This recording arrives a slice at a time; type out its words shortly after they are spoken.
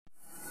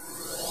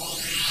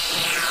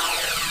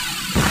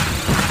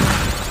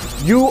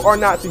You are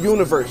not the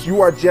universe.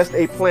 You are just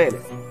a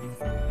planet.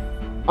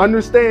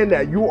 Understand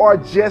that you are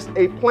just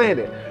a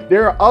planet.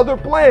 There are other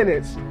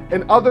planets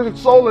and other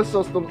solar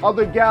systems,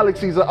 other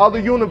galaxies, or other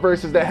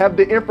universes that have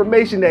the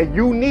information that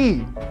you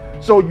need.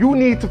 So you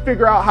need to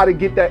figure out how to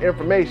get that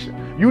information.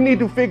 You need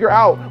to figure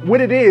out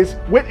what it is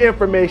with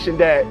information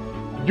that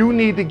you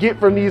need to get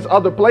from these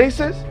other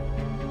places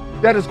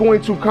that is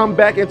going to come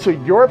back into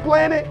your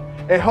planet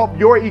and help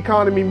your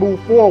economy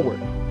move forward.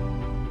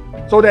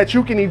 So that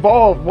you can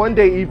evolve, one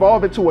day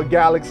evolve into a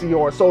galaxy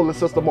or a solar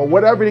system or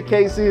whatever the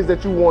case is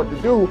that you want to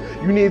do.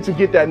 You need to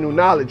get that new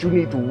knowledge. You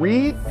need to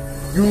read,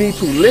 you need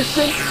to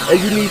listen, and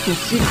you need to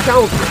seek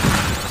counsel.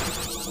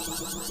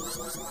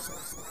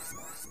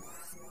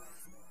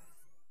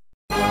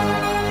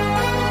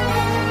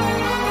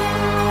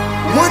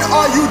 What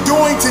are you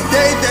doing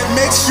today that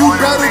makes you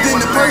better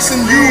than the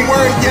person you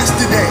were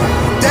yesterday?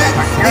 That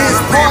is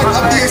part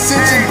of the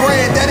Ascension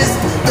brand. That is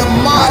the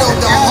motto,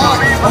 the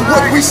heart of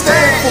what we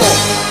stand for.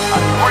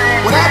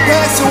 When I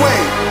pass away,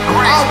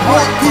 I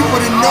want people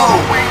to know.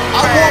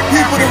 I want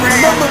people to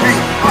remember me,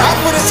 not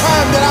for the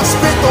time that I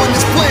spent on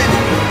this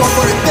planet, but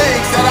for the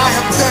things that I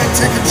have done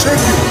to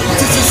contribute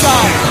to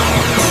society.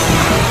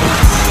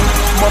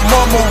 My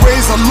mama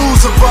raised a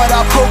loser, but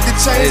I broke the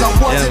chains. I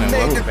wasn't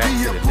made to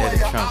be a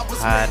player. Trump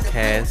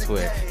podcast,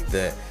 where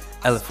the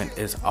elephant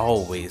is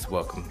always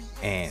welcome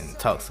and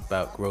talks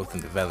about growth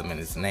and development.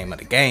 Is the name of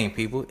the game,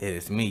 people. It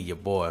is me, your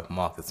boy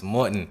Marcus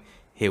Morton.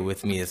 Here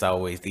with me, as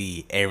always,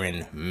 the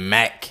Aaron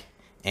Mack,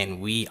 and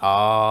we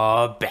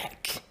are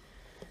back.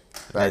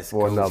 Back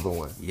for another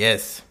one.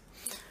 Yes.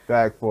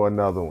 Back for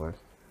another one.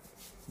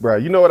 Bro,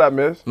 you know what I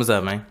miss? What's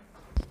up, man?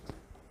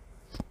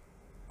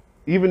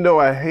 Even though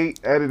I hate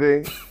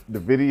editing the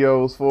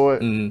videos for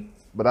it,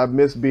 but I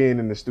miss being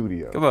in the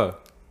studio. Come on.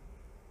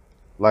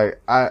 Like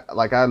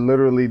I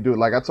literally do.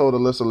 Like I told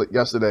Alyssa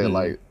yesterday,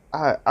 like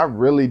I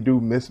really do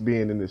miss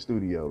being in the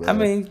studio, man. I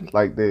mean,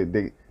 like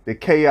the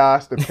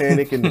chaos, the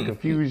panic, and the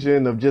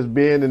confusion of just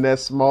being in that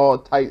small,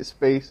 tight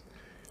space,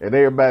 and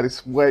everybody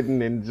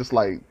sweating and just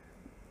like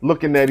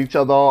looking at each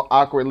other all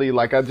awkwardly.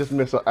 Like I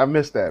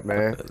miss that,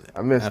 man.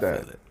 I miss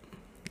that.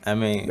 I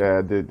mean,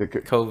 yeah,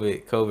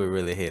 COVID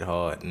really hit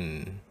hard,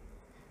 and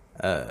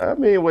I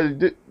mean,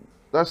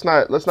 let's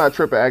not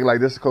trip and act like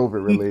this is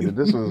COVID related.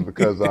 This was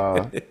because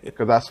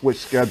I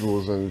switched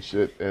schedules and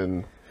shit,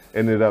 and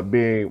ended up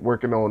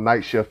working on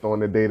night shift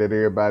on the day that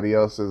everybody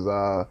else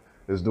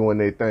is doing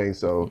their thing.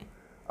 So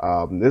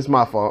this is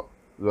my fault,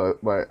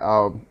 but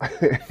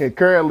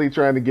currently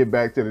trying to get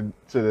back to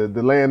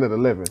the land of the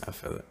living. I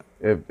feel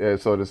it.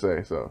 If so to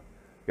say. So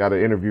got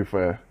an interview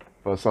for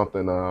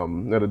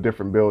something at a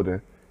different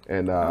building.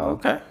 And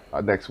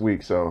next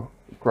week, so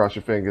cross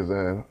your fingers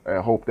and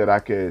hope that I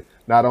could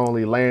not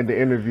only land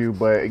the interview,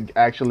 but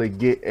actually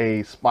get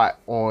a spot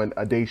on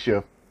a day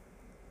shift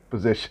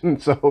position.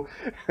 So,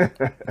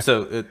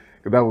 that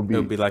would be,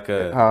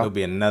 it'll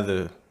be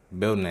another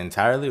building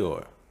entirely,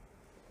 or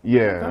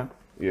yeah,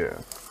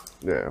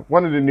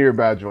 one of the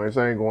nearby joints.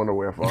 I ain't going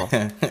nowhere far.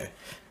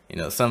 You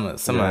know, some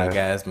of our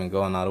guys been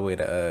going all the way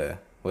to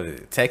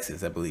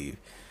Texas, I believe.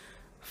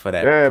 For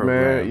that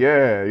program.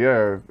 Man,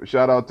 yeah.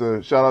 Shout out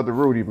to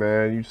Rudy,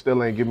 man. You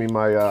still ain't give me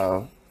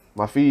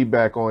my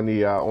feedback on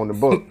the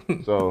book.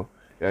 So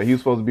yeah, he's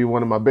supposed to be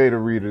one of my beta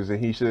readers, and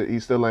he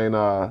still ain't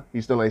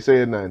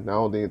said nothing. I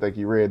don't even think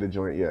he read the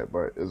joint yet,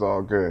 but it's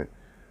all good.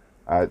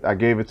 I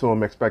gave it to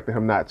him, expecting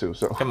him not to.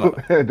 So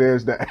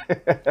there's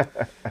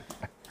that.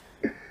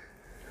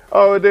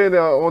 Oh, and then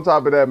on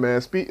top of that,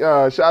 man,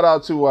 shout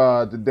out to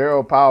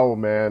Daryl Powell,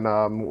 man.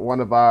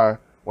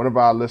 One of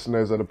our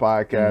listeners of the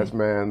podcast,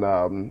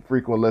 man,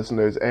 frequent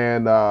listeners,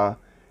 and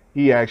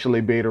he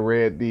actually beta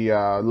read the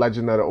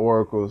Legend of the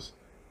Oracles,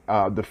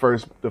 the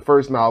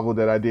first novel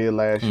that I did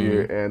last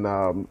year,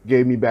 and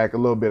gave me back a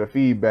little bit of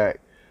feedback.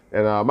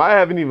 And I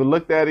haven't even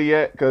looked at it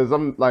yet, because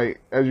I'm like,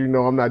 as you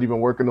know, I'm not even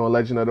working on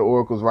Legend of the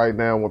Oracles right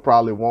now, and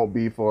probably won't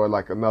be for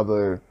like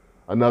another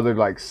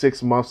like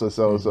 6 months or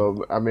so.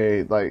 So I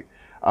mean, like,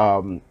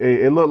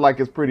 it looked like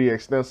it's pretty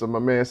extensive. My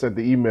man sent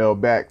the email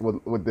back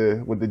with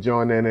the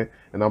joint in it,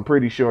 and I'm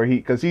pretty sure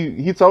because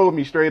he told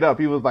me straight up,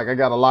 he was like, I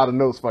got a lot of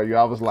notes for you.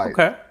 I was like,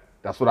 okay,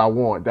 that's what I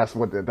want. That's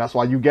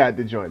why you got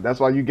the joint. That's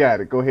why you got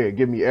it. Go ahead,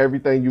 give me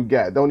everything you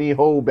got. Don't even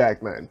hold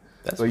back nothing.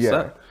 So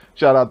yeah,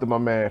 shout out to my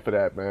man for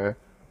that, man.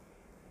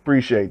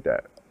 Appreciate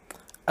that.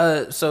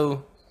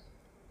 So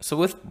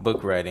with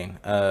book writing,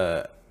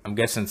 I'm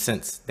guessing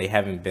since they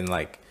haven't been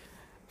like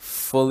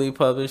fully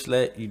published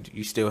yet,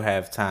 you still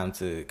have time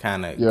to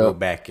kind of go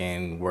back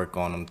and work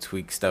on them,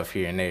 tweak stuff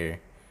here and there.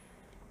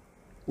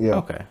 Yeah.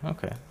 Okay.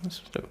 That's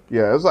dope.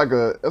 Yeah, it's like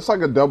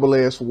a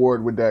double-edged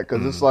sword with that,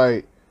 because it's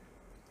like,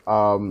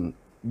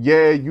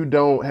 you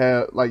don't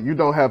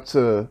have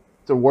to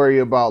worry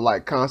about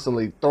like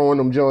constantly throwing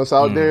them joints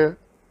out there,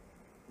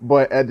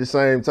 but at the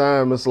same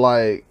time, it's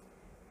like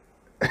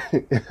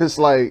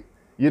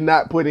you're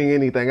not putting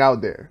anything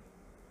out there.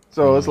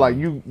 So it's like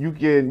you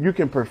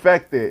can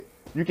perfect it.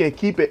 You can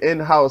keep it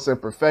in-house and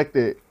perfect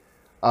it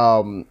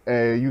And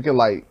you can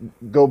like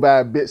go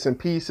by bits and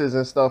pieces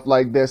and stuff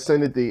like that.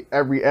 Send it to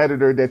every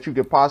editor that you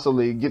could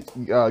possibly get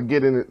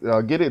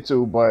it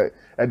to, but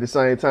at the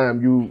same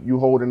time, you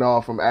holding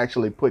off from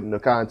actually putting the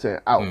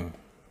content out.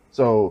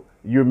 So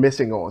you're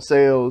missing on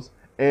sales,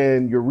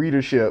 and your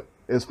readership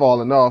is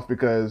falling off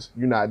because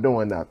you're not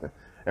doing nothing.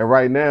 And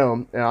right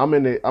now, I'm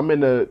in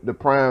the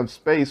prime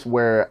space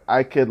where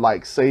I could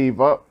like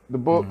save up the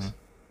books,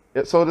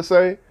 so to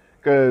say.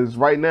 Because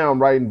right now I'm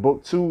writing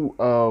book 2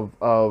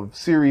 of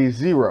series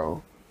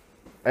 0,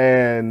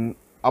 and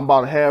I'm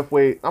about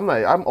halfway. I'm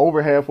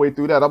over halfway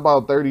through that. I'm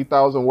about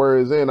 30,000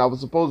 words in. I was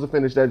supposed to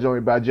finish that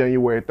joint by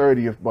January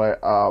 30th, but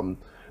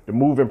the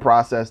moving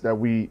process that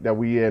we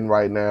in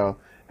right now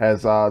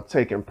has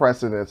taken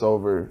precedence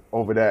over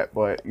that.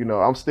 But you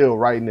know, I'm still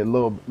writing it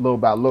little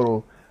by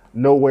little,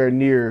 nowhere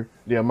near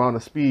the amount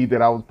of speed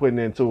that I was putting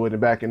into it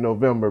back in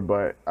November.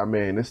 But I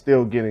mean, it's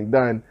still getting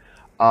done.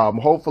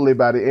 Hopefully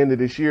by the end of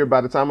this year, by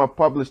the time I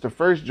publish the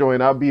first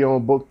joint, I'll be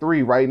on book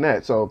 3 right now.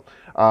 So,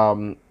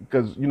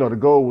 because you know the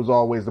goal was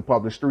always to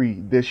publish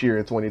 3 this year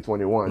in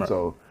 2021. Right.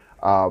 So,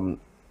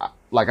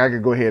 like I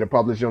could go ahead and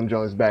publish Young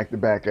Jones back to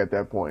back at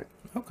that point.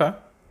 Okay.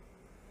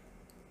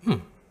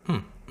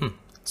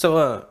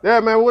 So,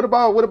 yeah, man. What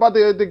about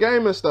the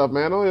gaming stuff,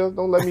 man?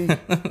 Don't let me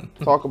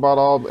talk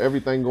about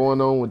everything going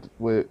on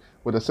with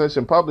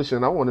Ascension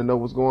Publishing. I want to know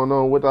what's going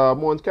on with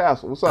Morton's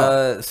Castle. What's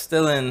up?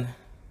 Still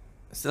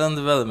in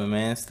development,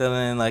 man. Still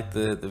in like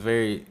the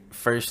very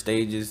first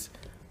stages.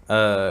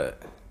 You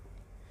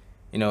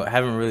know,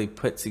 haven't really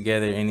put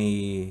together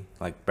any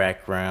like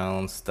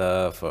background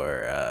stuff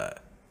or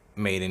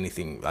made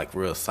anything like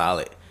real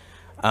solid.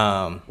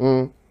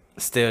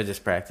 Still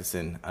just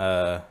practicing.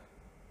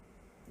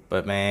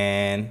 But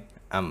man,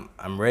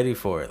 I'm ready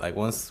for it. Like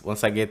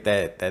once I get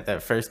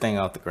that first thing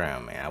off the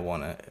ground, man, I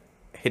want to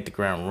hit the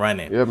ground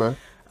running. Yeah, man.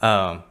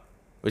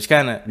 Which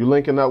kind of you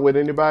linking up with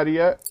anybody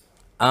yet?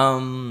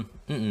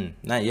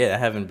 Not yet. I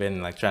haven't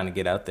been like trying to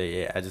get out there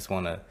yet. I just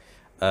want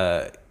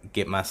to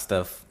get my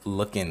stuff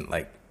looking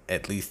like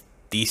at least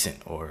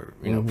decent or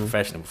you know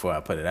professional before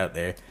I put it out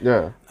there.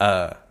 Yeah.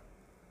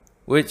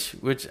 Which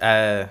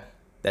that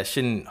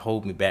shouldn't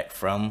hold me back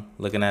from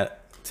looking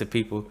to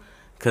people,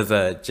 cause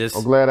just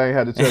I'm glad I ain't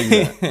had to tell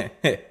you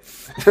that.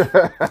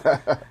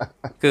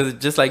 Cause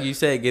just like you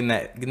said, getting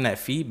that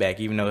feedback,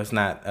 even though it's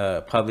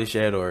not published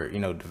yet or you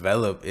know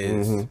developed,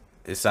 is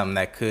something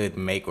that could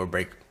make or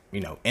break. You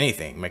know,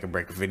 anything, make or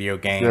break a video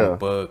game, a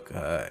book,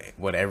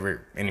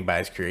 whatever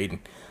anybody's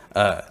creating.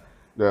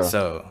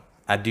 So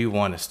I do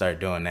want to start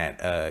doing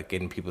that,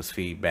 getting people's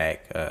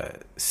feedback,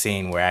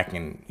 seeing where I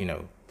can, you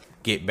know,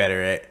 get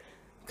better at.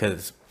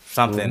 Because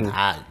something you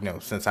know,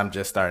 since I'm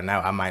just starting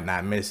out, I might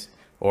not miss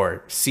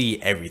or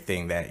see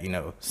everything that, you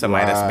know,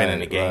 somebody that's been in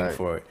the game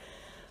for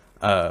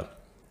it.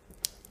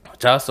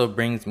 Which also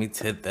brings me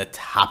to the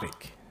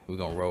topic. We're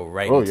going to roll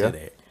right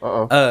into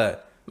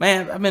that.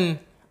 Man,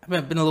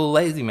 I've been a little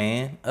lazy,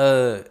 man.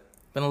 Been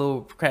a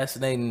little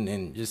procrastinating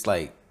and just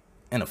like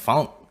in a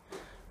funk.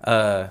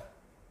 You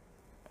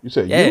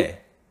said you?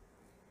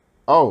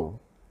 Oh.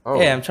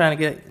 Yeah, I'm trying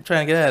to get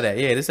out of that.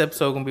 Yeah, this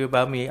episode gonna be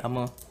about me.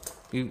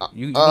 You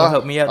gonna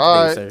help me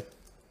out today, sir.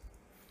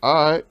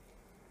 All right.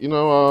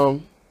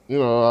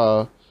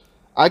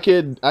 I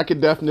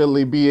could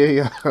definitely be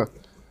a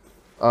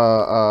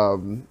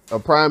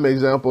prime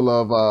example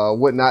of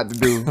what not to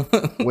do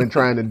when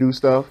trying to do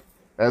stuff.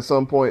 At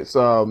some point,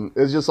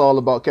 it's just all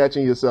about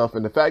catching yourself,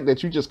 and the fact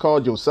that you just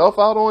called yourself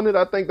out on it,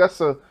 I think that's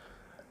a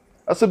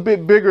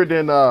bit bigger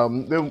than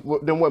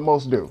what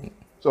most do.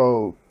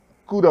 So,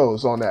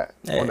 kudos on that.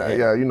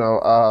 Yeah, you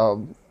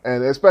know,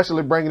 and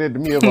especially bringing it to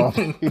me of all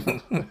people.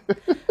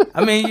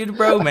 I mean, you the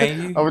bro,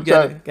 man. You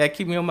gotta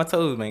keep me on my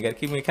toes, man. You gotta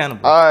keep me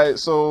accountable. All right,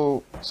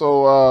 so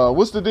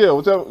what's the deal?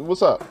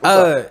 What's up?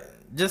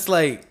 Just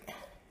like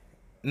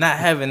not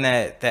having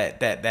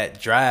that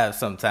drive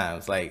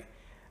sometimes, like.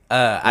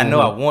 I know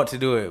I want to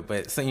do it,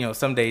 but you know,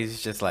 some days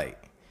it's just like,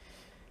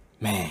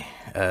 man,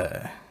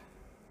 I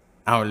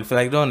don't really feel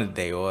like doing it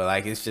today, or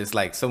like it's just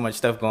like so much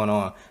stuff going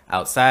on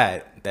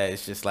outside that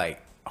it's just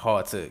like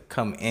hard to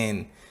come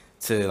in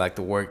to like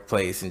the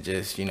workplace and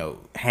just you know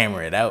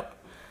hammer it out.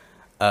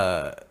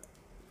 And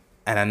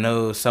I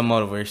know some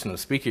motivational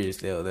speakers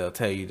they'll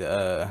tell you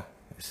to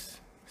it's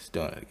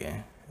doing it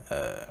again.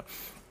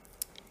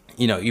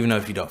 You know, even though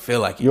if you don't feel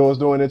like it. Yours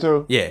doing it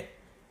too? Yeah.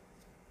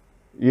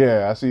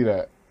 Yeah, I see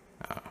that.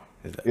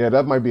 Yeah,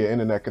 that might be an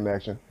internet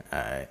connection. All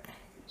right.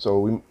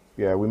 So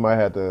we might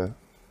have to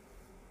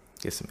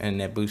get some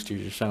internet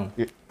boosters or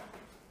something.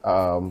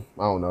 I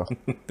don't know,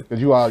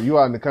 because you are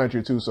in the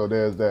country too, so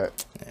there's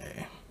that.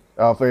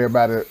 Yeah. For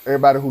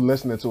everybody who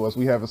listening to us,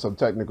 we having some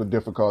technical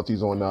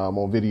difficulties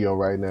on video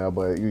right now,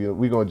 but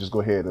we're gonna just go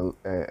ahead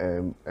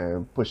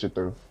and push it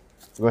through.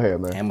 Go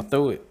ahead, man. Hammer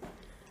through it.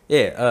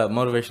 Yeah,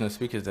 motivational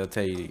speakers, they'll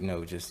tell you, you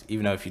know, just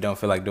even though if you don't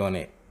feel like doing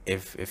it.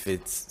 If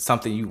it's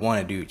something you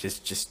want to do,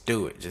 just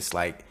do it. Just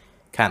like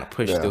kind of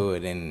push through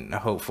it and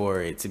hope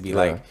for it to be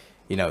like,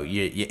 you know,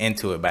 you're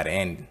into it by the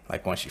end,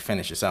 like once you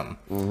finish or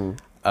something.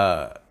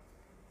 And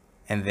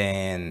And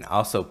then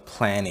also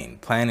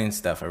planning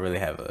stuff. I really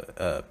have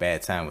a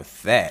bad time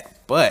with that.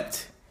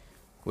 But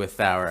with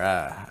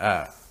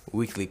our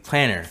weekly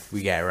planner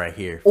we got right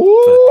here for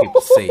the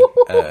people to see.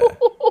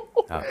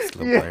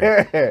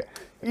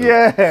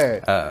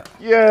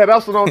 Yeah,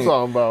 that's what I'm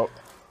talking about.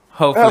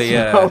 Hopefully,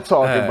 That's what I'm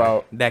talking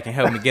about. that can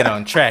help me get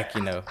on track.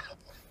 You know.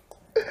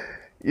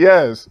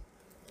 Yes,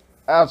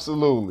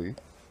 absolutely.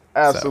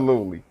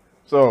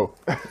 So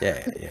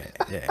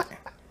Yeah.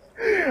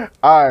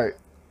 all right.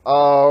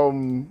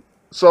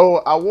 So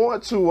I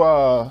want to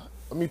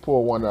let me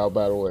pull one out,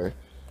 by the way.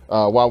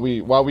 While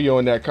we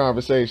on that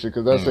conversation,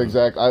 because that's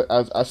exact.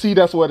 I see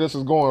that's where this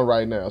is going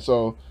right now.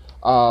 So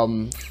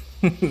you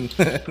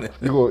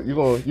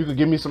can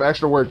give me some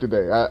extra work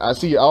today. I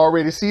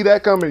already see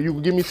that coming. You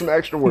can give me some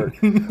extra work.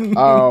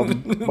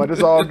 But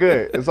it's all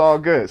good. It's all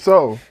good.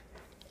 So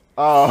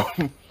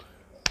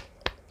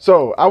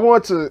so I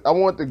want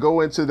to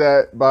go into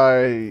that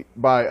by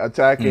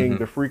attacking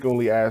the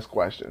frequently asked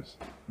questions.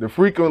 Not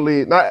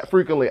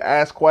frequently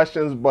asked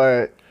questions,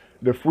 but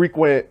the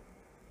frequent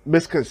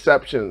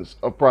misconceptions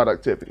of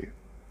productivity.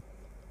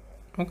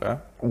 Okay.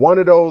 One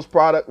of those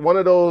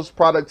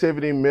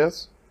productivity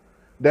myths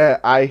that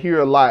I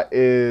hear a lot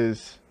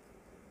is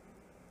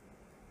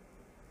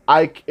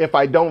if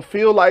I don't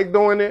feel like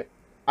doing it,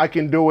 I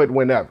can do it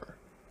whenever.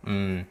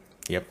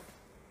 Yep.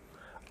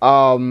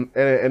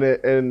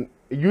 And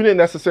you didn't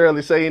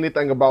necessarily say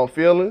anything about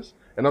feelings,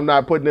 and I'm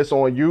not putting this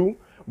on you,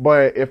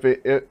 but if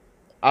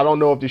I don't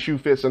know if the shoe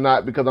fits or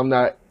not because I'm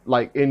not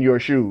like in your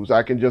shoes.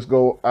 I can just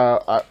go.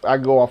 I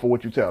go off of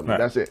what you tell me. Right.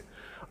 That's it.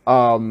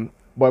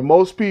 But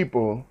most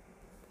people,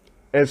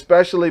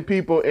 especially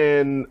people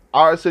in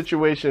our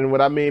situation,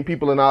 when I mean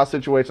people in our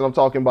situation, I'm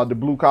talking about the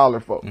blue collar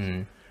folks.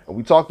 And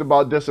we talked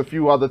about this a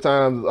few other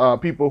times.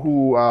 People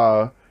who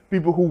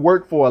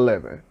work for a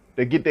living,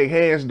 they get their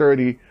hands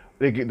dirty.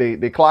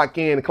 They clock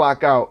in,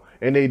 clock out,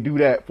 and they do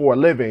that for a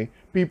living.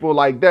 People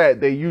like that,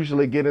 they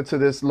usually get into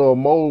this little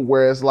mode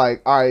where it's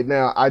like, all right,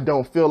 now I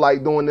don't feel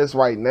like doing this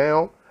right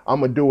now. I'm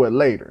gonna do it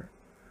later.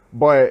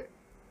 But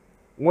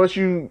once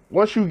you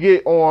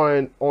get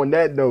on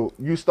that note,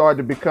 you start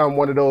to become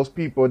one of those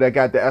people that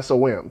got the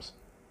SOMs.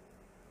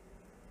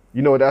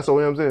 You know what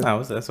SOMs is? Oh,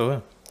 what's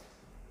SOM?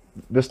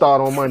 The start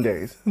on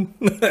Mondays.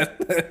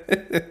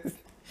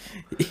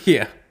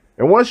 Yeah.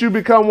 And once you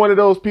become one of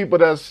those people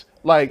that's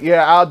like,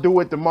 yeah, I'll do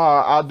it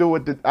tomorrow.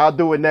 I'll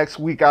do it next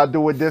week. I'll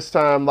do it this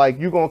time. Like,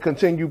 you're going to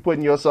continue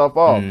putting yourself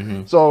off.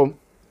 So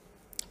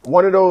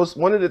one of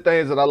the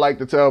things that I like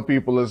to tell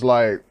people is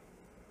like,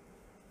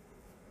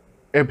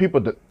 and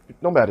people,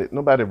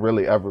 nobody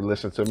really ever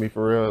listens to me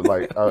for real.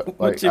 Like, I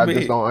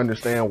just don't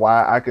understand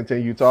why I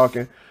continue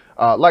talking.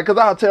 Like, cause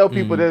I'll tell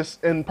people this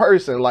in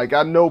person. Like,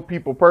 I know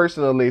people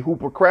personally who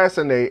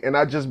procrastinate, and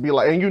I just be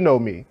like, and you know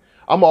me,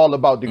 I'm all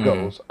about the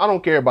goals. I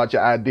don't care about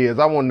your ideas.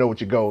 I want to know what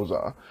your goals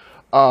are.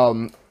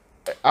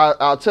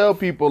 I'll tell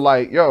people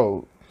like,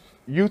 yo,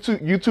 you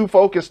too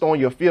focused on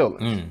your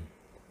feelings.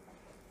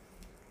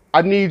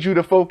 I need you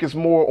to focus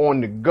more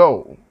on the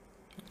goal.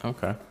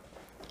 Okay.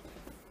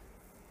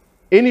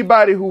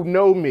 Anybody who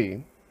know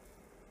me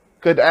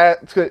could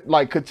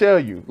tell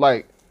you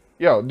like,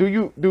 yo,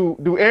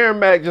 do Aaron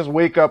Mack just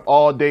wake up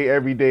all day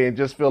every day and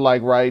just feel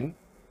like writing?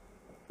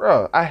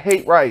 Bro, I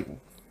hate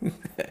writing.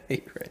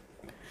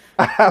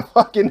 I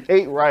fucking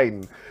hate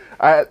writing.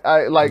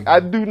 I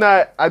do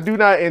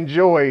not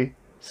enjoy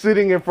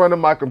sitting in front of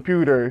my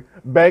computer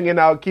banging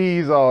out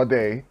keys all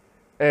day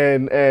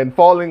and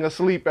falling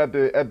asleep at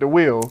the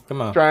wheel.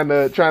 Come on. trying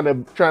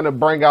to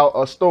bring out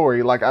a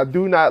story. Like, I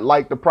do not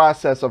like the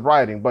process of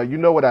writing, but you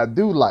know what I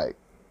do like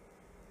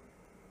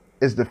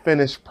is the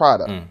finished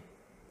product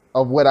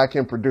of what I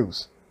can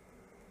produce.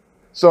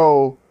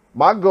 So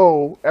my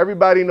goal,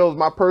 everybody knows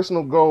my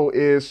personal goal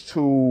is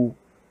to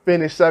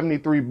finish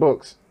 73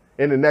 books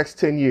in the next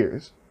 10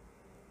 years.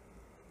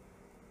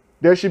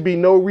 There should be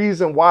no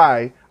reason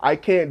why I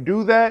can't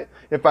do that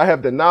if I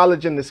have the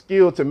knowledge and the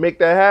skill to make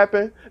that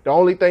happen. The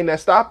only thing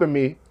that's stopping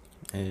me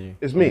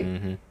is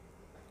me.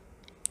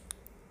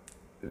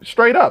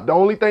 Straight up. The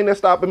only thing that's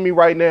stopping me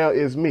right now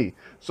is me.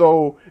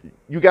 So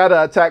you got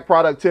to attack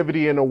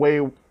productivity in a way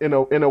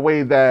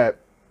that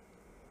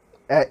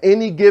at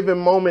any given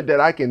moment that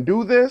I can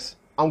do this,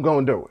 I'm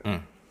going to do it.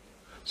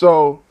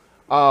 So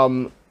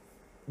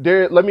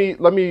let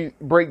me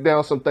break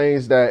down some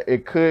things that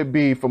it could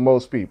be for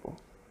most people.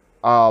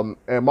 And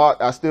Mark,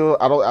 I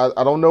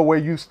don't know where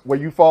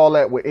you fall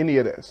at with any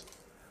of this.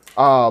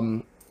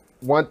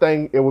 One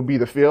thing, it would be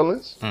the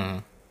feelings.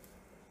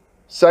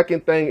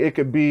 Second thing, it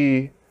could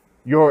be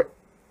your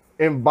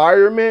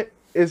environment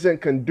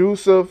isn't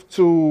conducive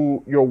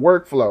to your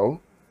workflow,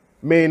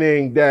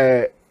 meaning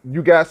that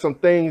you got some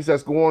things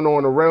that's going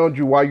on around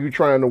you while you're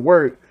trying to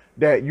work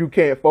that you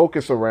can't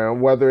focus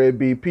around, whether it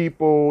be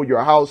people,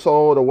 your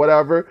household, or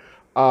whatever.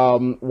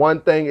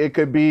 One thing it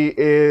could be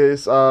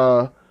is,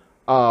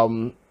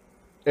 and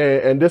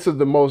this is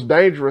the most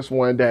dangerous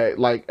one that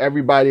like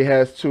everybody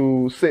has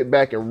to sit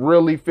back and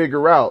really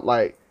figure out,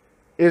 like,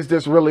 is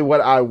this really what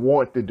I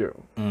want to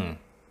do?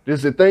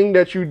 Is the thing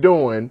that you're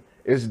doing,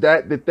 Is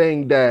that the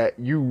thing that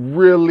you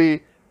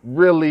really,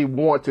 really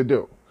want to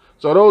do?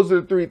 So those are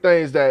the three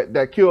things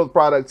that kills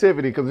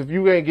productivity. Because if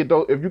you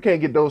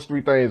can't get those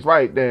three things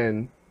right,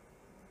 then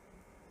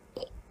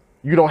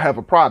you don't have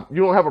a product.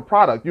 You don't have a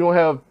product. You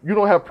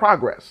don't have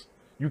progress.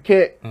 You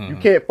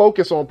can't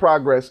focus on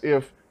progress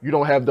if you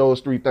don't have those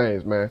three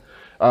things, man.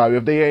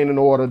 If they ain't in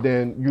order,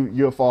 then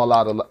you'll fall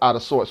out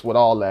of sorts with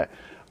all that.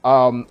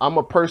 I'm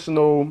a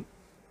personal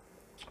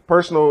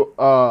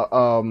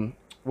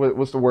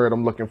what's the word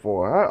I'm looking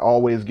for? I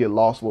always get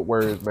lost with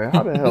words, man.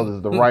 How the hell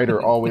does the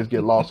writer always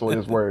get lost with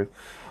his words?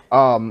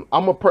 I'm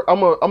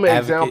an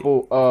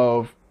example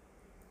of,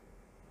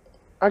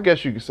 I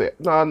guess you could say,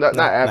 no, not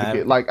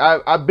advocate. Like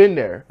I've been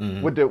there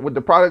with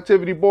the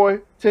productivity boy.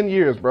 10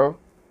 years, bro.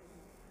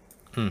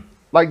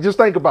 Like, just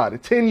think about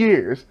it. 10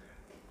 years.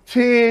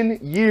 10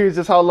 years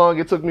is how long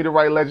it took me to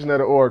write Legend of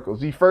the Oracles.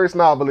 The first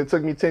novel, it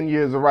took me 10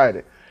 years to write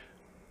it.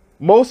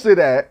 Most of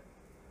that,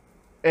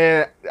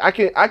 and I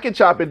can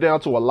chop it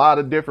down to a lot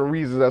of different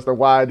reasons as to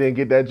why I didn't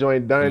get that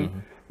joint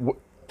done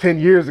 10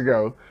 years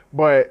ago.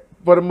 But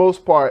for the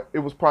most part, it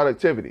was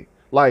productivity.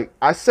 Like,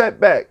 I sat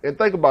back and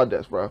think about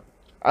this, bro.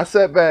 I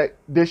sat back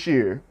this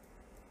year,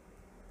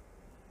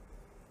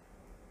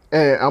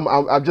 and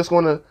I'm just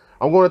gonna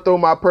throw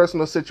my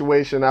personal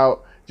situation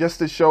out just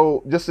to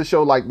show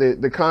like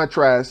the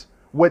contrast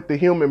what the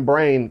human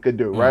brain could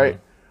do, right?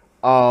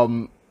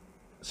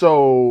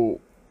 So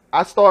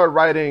I started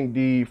writing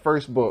the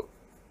first book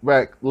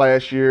back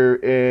last year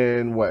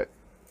in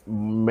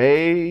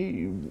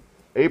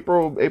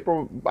April.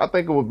 I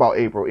think it was about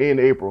April. In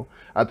April,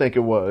 I think it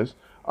was.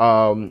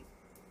 And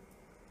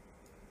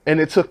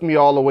it took me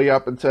all the way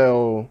up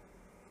until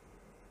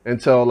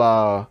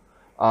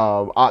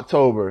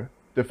October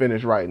to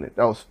finish writing it.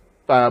 That was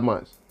 5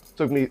 months.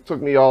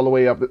 Took me all the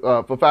way up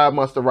for 5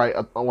 months to write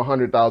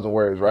 100,000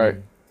 words, right?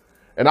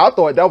 And I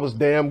thought that was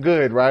damn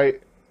good,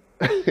 right?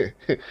 I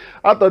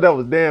thought that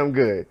was damn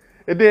good.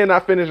 And then I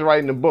finished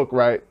writing the book,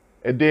 right?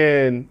 And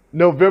then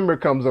November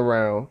comes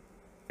around,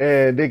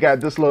 and they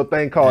got this little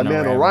thing called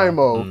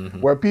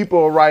NaNoWriMo, where people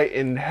are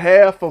writing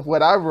half of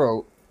what I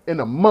wrote in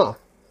a month.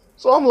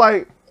 So I'm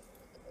like,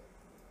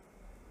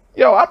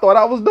 yo, I thought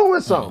I was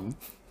doing something.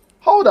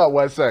 Hold up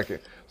 1 second.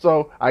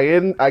 So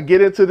I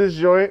get into this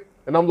joint,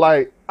 and I'm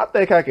like, I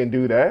think I can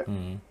do that.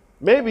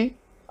 Maybe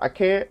I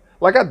can't.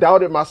 Like, I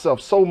doubted myself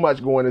so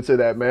much going into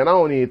that, man. I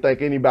don't even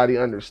think anybody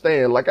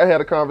understand. Like, I had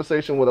a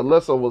conversation with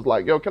Alyssa, was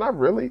like, yo, can I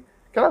really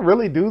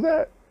do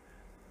that?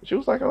 She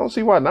was like, I don't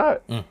see why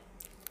not. And,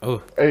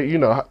 you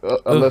know,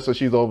 Alyssa,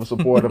 she's over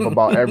supportive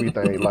about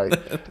everything.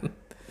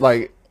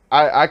 Like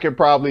I could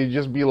probably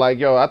just be like,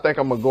 yo, I think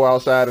I'm gonna go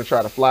outside and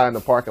try to fly in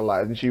the parking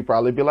lot, and she'd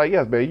probably be like,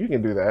 yes, babe, you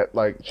can do that.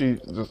 Like, she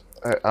just,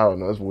 I don't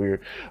know, it's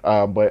weird,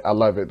 but I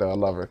love it though. I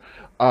love her.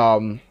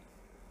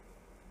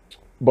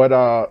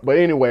 But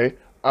anyway,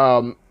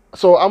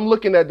 so I'm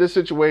looking at this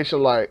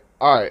situation like,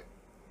 all right,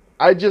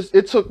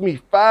 it took me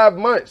 5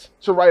 months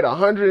to write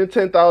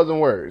 110,000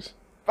 words.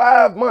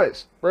 5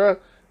 months, bruh.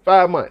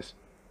 5 months.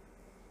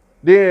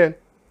 Then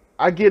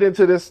I get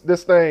into this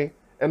thing,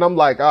 and I'm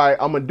like, all right,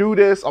 I'm gonna do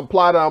this. I'm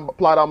plot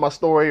out my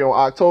story on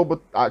October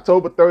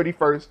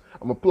 31st.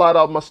 I'm gonna plot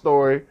out my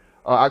story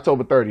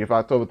October 30th.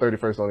 October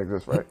 31st don't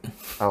exist, right?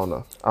 I don't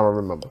know. I don't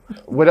remember.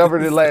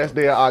 Whatever the last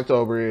day of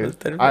October is,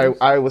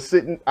 I was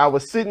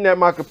sitting at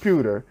my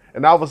computer,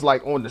 and I was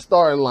like on the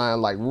starting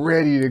line, like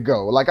ready to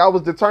go. Like, I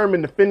was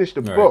determined to finish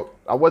the book.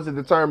 I wasn't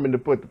determined to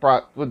put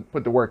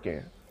the work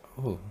in.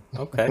 Oh,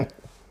 okay.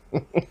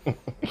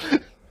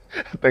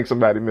 I think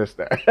somebody missed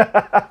that.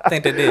 I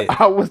think they did.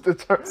 I was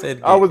determined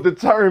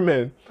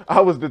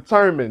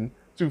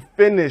to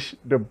finish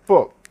the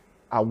book.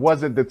 I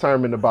wasn't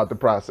determined about the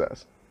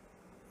process.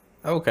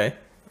 Okay.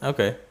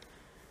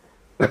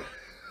 And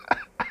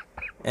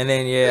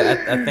then,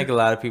 yeah, I think a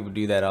lot of people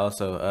do that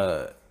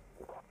also.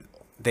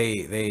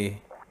 They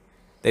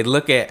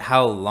look at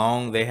how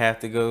long they have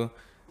to go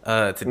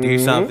to do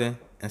something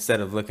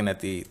instead of looking at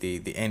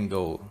the end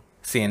goal.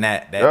 Seeing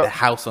that the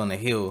house on the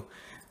hill.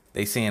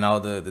 They seeing all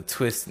the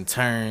twists and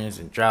turns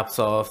and drops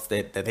offs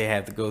that they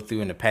have to go through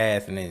in the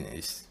path, and then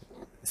it's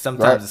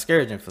sometimes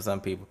discouraging for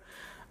some people.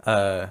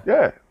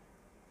 Yeah.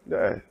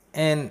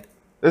 And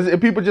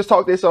people just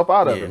talk themselves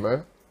out of it,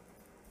 man.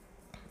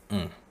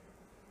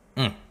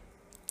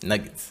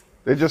 Nuggets.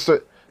 They just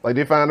like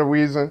they find a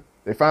reason.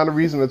 They find a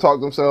reason to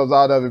talk themselves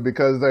out of it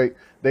because they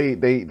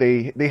had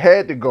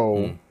the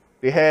goal.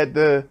 They had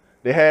the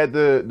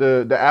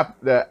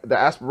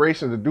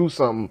aspiration to do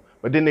something.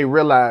 But then they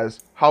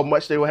realized how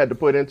much they had to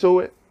put into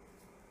it.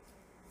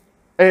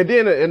 And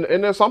then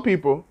and there's some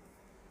people,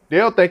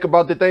 they'll think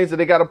about the things that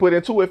they got to put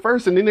into it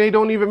first, and then they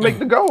don't even make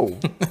the goal.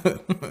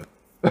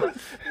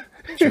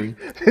 True.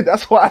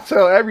 That's why I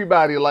tell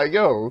everybody, like,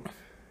 yo,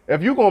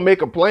 if you're going to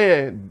make a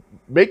plan,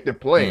 make the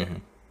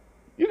plan.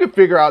 you can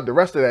figure out the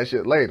rest of that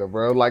shit later,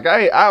 bro. Like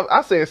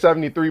I said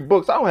 73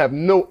 books. I have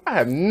no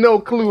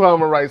clue how I'm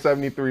gonna write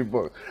 73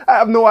 books. I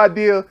have no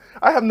idea.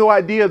 I have no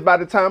idea by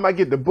the time I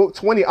get to book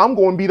 20, I'm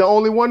going to be the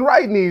only one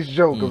writing these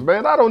jokers,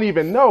 man. I don't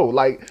even know.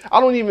 Like,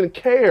 I don't even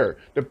care.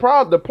 The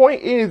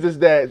point is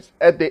that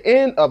at the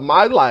end of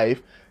my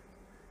life,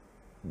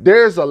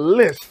 there's a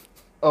list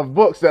of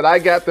books that I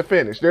got to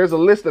finish. There's a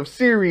list of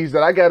series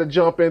that I got to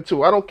jump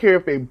into. I don't care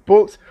if they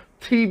books,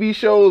 TV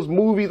shows,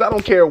 movies, I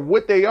don't care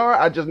what they are.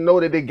 I just know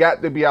that they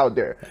got to be out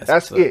there.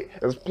 That's it.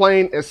 It's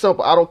plain and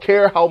simple. I don't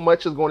care how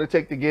much it's going to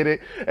take to get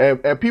it.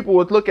 And people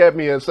would look at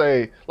me and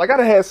say, like, I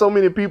done had so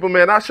many people,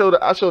 man, I show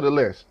the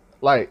list.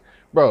 Like,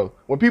 bro,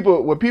 when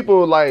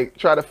people like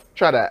try to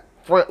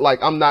front like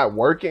I'm not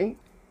working,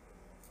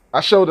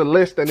 I show the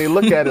list and they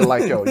look at it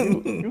like, yo,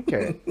 you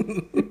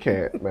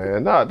can't,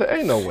 man. No, there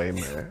ain't no way,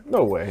 man.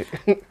 No way.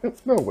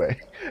 No way.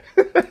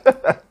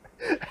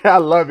 I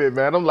love it,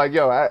 man. I'm like,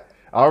 yo, I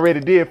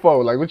already did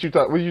 4. Like, what you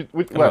talk? What?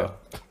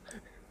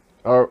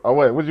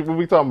 What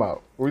we talking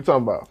about? What we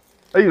talking about?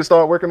 I need to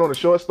start working on a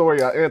short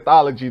story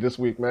anthology this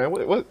week, man.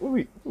 What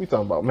we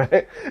talking about,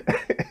 man?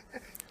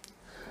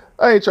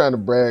 I ain't trying to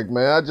brag,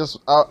 man.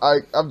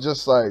 I'm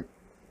just like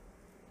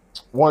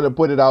want to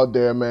put it out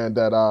there, man.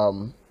 That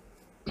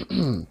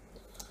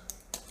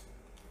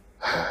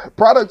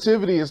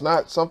productivity is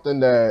not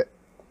something that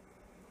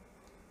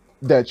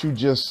you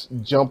just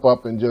jump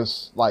up and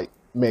just like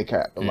make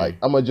happen. Like,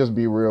 I'm gonna just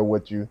be real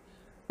with you.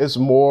 It's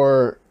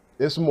more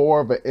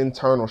of an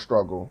internal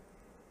struggle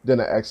than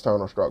an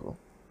external struggle,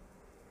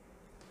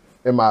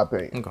 in my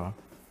opinion. Okay.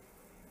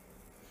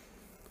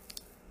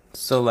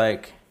 So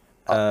like,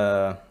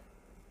 when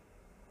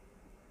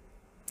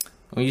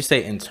you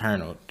say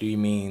internal, do you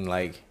mean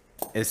like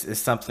it's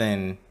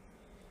something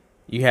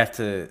you have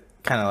to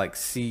kind of like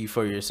see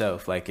for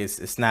yourself? Like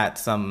it's not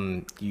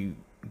something you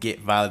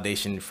get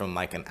validation from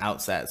like an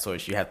outside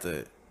source. You have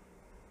to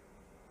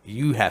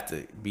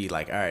be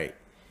like, all right,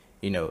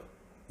 you know,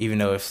 even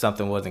though if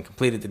something wasn't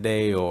completed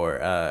today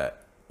or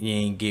you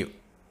ain't get,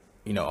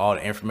 you know, all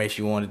the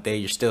information you want today,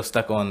 you're still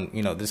stuck on,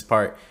 you know, this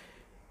part,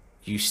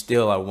 you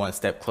still are one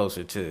step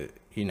closer to,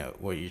 you know,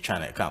 what you're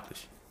trying to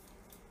accomplish.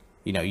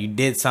 You know, you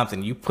did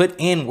something, you put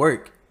in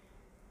work.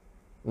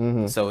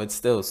 So it's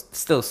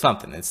still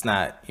something. It's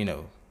not, you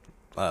know,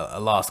 a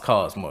lost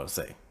cause, more to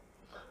say.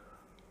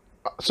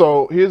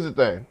 So here's the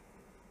thing.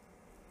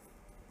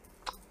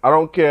 I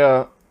don't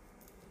care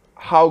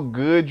how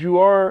good you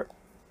are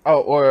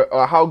or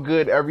how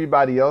good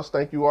everybody else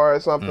think you are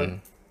at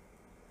something.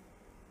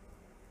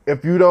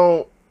 If you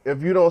don't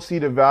see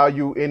the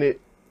value in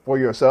it for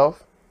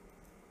yourself,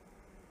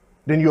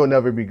 then you'll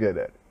never be good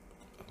at it.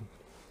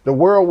 The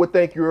world would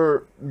think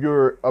you're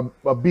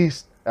a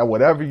beast at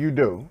whatever you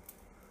do.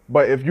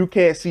 But if you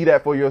can't see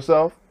that for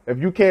yourself, if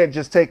you can't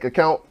just take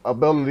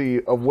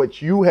accountability of what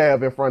you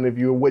have in front of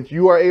you and what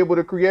you are able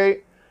to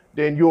create,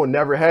 then you'll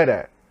never have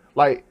that.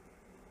 Like,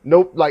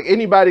 nope, like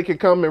anybody could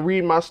come and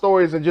read my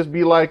stories and just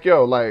be like,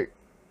 yo, like,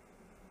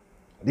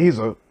 these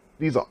are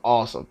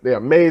awesome. They're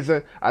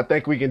amazing. I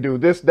think we can do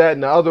this, that,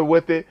 and the other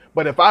with it.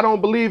 But if I don't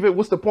believe it,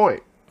 what's the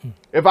point?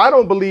 If I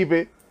don't believe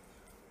it,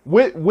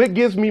 what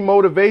gives me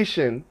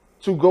motivation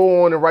to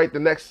go on and write the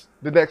next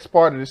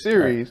part of the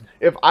series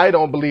if I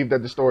don't believe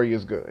that the story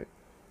is good?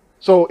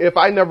 So if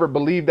I never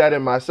believe that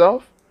in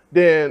myself,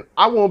 then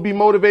I won't be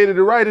motivated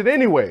to write it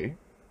anyway.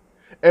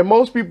 And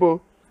most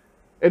people,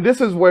 and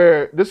this is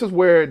where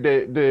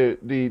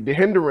the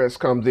hindrance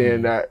comes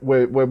in that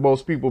with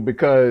most people,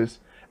 because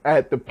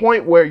at the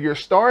point where you're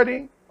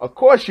starting, of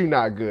course you're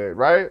not good,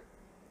 right?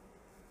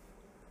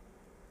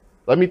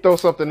 Let me throw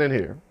something in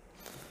here.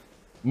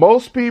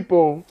 Most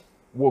people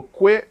will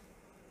quit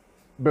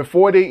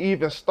before they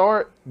even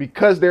start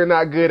because they're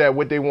not good at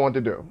what they want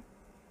to do.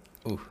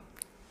 Oof.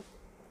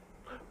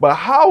 But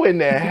how in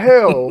the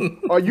hell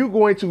are you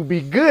going to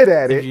be good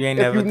at it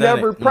if you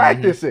never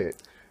practice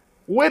it?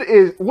 What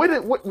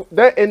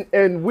that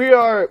and we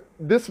are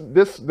this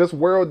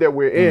world that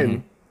we're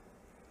in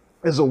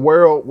is a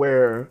world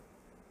where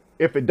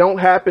if it don't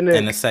happen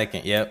in a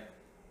second,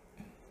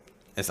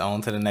 it's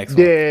on to the next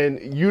then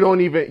one.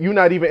 You're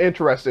not even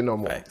interested no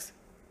more. Thanks.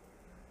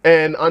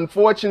 And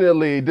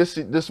unfortunately,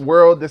 this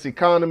world, this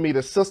economy,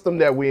 the system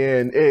that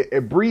we're in,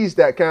 it breeds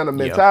that kind of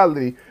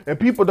mentality. And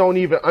people don't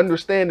even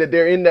understand that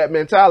they're in that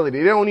mentality.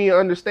 They don't even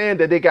understand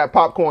that they got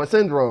popcorn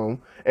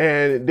syndrome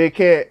and they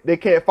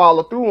can't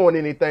follow through on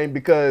anything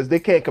because they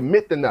can't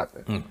commit to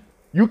nothing.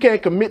 You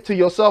can't commit to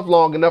yourself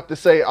long enough to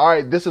say, all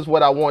right, this is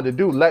what I want to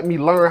do. Let me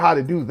learn how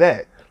to do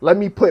that. Let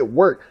me put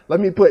work. Let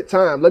me put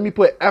time. Let me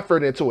put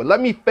effort into it.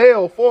 Let me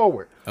fail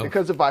forward.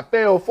 Because if I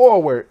fail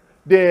forward,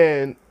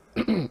 then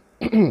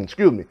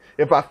excuse me,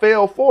 if I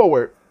fail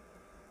forward,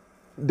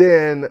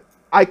 then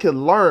I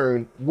can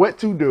learn what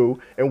to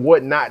do and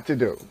what not to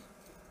do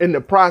in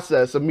the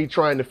process of me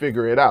trying to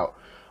figure it out.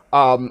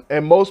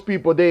 And most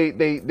people, they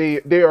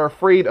are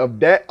afraid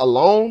of that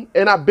alone.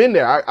 And I've been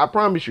there. I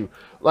promise you.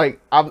 Like,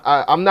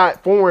 I'm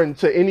not foreign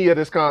to any of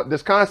this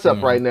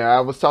concept right now.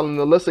 I was telling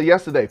Alyssa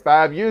yesterday,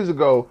 5 years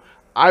ago,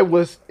 I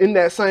was in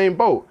that same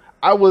boat.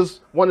 I was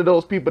one of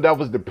those people that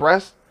was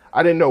depressed.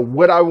 I didn't know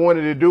what I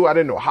wanted to do. I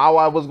didn't know how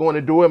I was going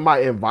to do it. My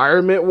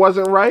environment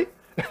wasn't right.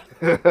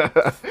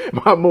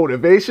 My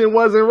motivation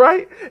wasn't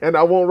right, and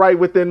I won't right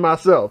within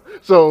myself.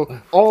 So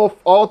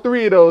all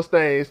three of those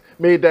things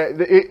made that.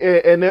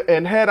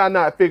 And had I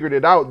not figured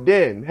it out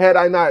then, had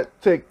I not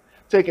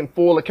taken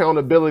full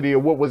accountability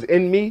of what was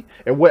in me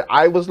and what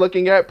I was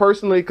looking at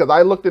personally, because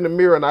I looked in the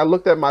mirror and I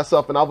looked at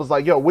myself and I was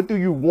like, yo, what do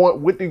you want?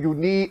 What do you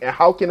need? And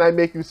how can I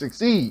make you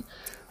succeed?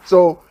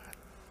 So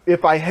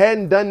if I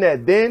hadn't done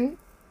that then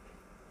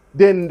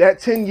that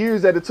 10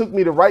 years that it took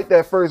me to write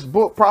that first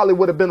book probably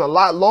would have been a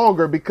lot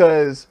longer,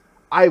 because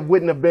I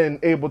wouldn't have been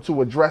able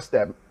to address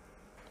that.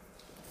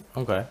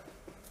 Okay.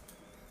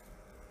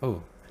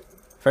 Oh,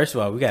 first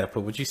of all, we got to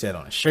put what you said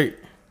on a shirt.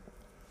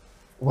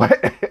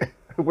 What?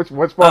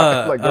 Which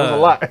part? Like, there was a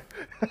lot.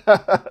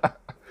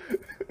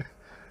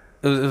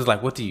 It was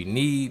like, what do you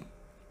need?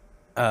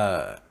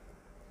 And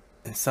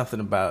something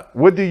about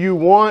what do you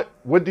want?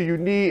 What do you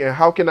need? And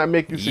how can I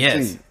make you succeed?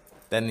 Yes,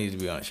 that needs to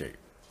be on a shirt.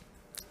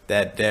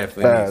 That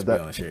definitely needs to be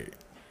on a shirt.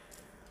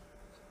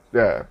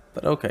 Yeah.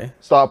 But okay.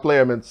 Star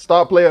player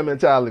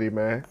mentality,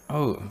 man.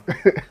 Oh.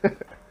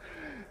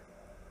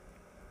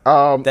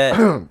 that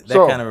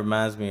kind of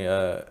reminds me,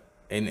 and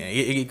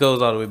it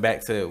goes all the way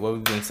back to what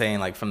we've been saying,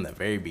 like from the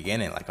very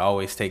beginning. Like,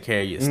 always take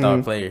care of your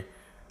star player.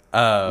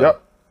 Yep.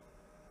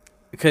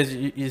 Because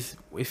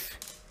if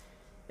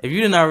you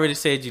didn't already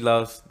said you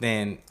lost,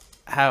 then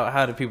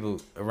how do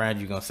people around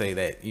you gonna say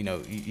that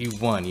you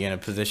won? You're in a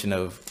position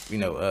of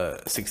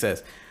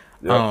success.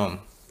 Yep.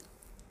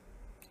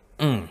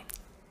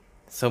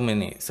 So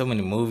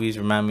many movies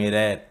remind me of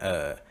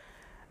that.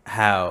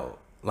 How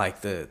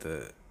like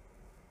the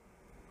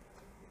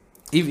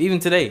even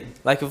today,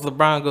 like if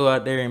LeBron go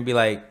out there and be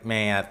like,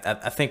 man,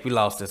 I think we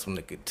lost this one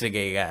to the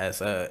gay guys.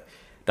 The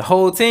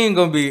whole team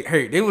gonna be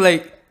hurt. They were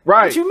like,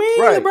 right, what you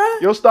mean, right.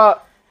 LeBron? Your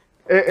star,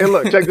 and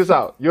look, check this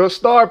out. Your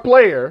star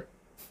player,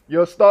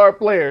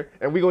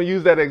 and we're gonna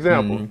use that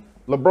example.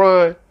 Mm-hmm.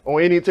 LeBron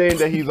on any team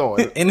that he's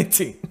on. Any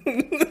team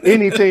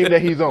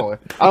that he's on.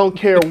 I don't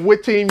care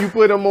what team you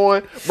put him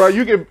on, bro.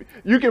 You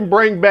can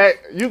bring back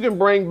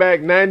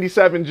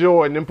 97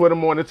 Jordan and put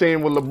him on a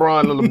team with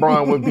LeBron, and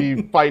LeBron would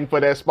be fighting for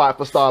that spot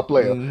for star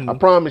player. Mm-hmm. I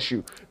promise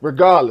you.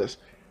 Regardless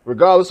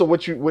of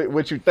what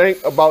you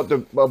think about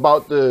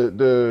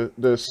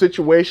the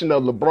situation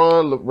of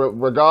LeBron,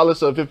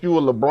 regardless of if you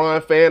a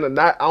LeBron fan or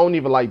not. I don't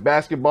even like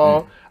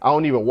basketball. I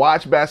don't even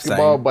watch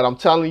basketball. Same. But I'm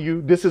telling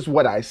you, this is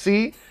what I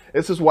see.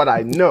 This is what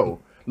I know.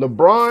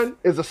 LeBron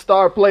is a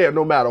star player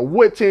no matter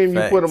what team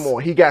you put him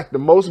on. He got the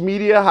most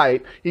media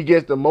hype. He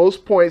gets the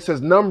most points.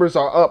 His numbers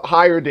are up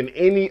higher than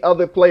any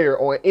other player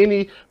on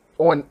any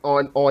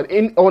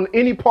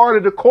part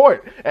of the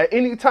court at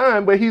any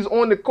time. But he's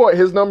on the court,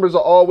 his numbers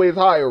are always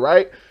higher,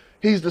 right?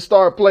 He's the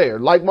star player.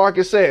 Like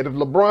Marcus said, if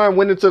LeBron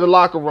went into the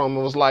locker room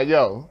and was like,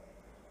 yo,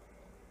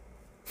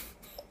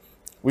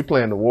 we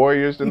playing the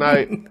Warriors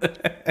tonight,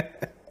 I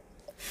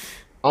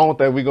don't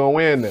think we're going to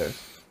win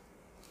this.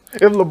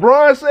 If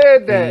LeBron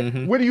said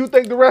that, what do you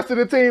think the rest of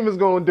the team is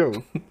going to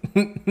do?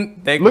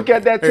 Look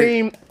at that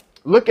team.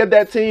 Look at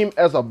that team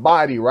as a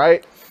body,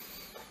 right?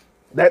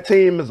 That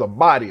team is a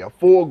body, a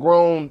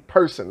full-grown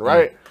person,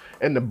 right?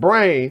 And the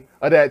brain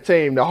of that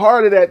team, the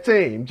heart of that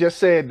team just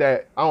said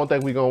that, I don't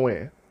think we're going to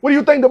win. What do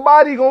you think the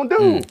body going to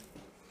do?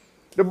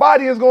 The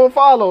body is going to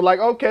follow. Like,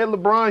 okay,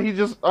 LeBron, he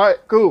just, all right,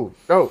 cool.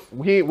 No,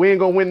 we ain't going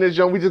to win this,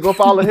 John. We just going to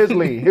follow his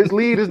lead. His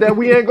lead is that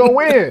we ain't going to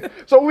win.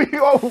 So we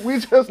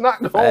just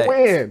not going to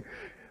win.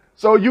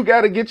 So you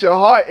got to get your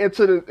heart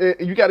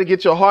you got to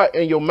get your heart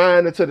and your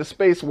mind into the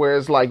space where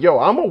it's like, yo,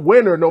 I'm a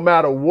winner no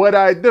matter what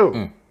I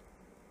do.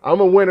 I'm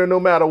a winner no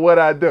matter what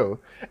I do.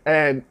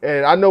 And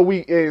I know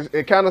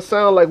it kind of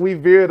sounds like we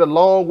veered a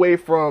long way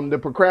from the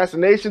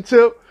procrastination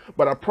tip.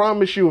 But I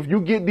promise you, if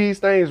you get these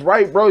things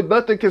right, bro,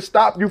 nothing can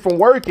stop you from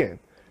working.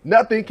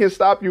 Nothing can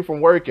stop you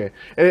from working.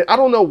 And I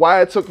don't know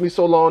why it took me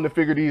so long to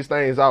figure these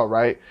things out,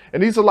 right?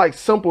 And these are like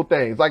simple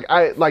things. Like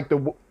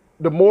the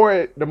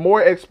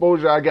more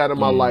exposure I got in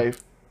my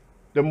life,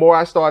 the more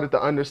I started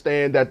to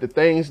understand that the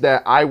things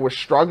that I was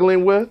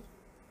struggling with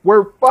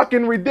were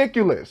fucking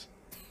ridiculous.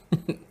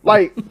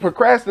 Like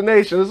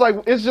procrastination.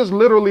 It's just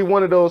literally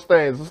one of those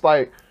things. It's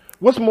like,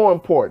 what's more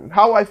important?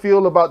 How I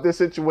feel about this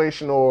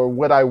situation or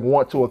what I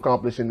want to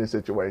accomplish in this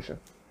situation?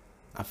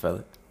 I feel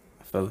it.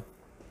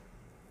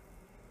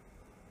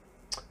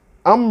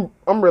 I'm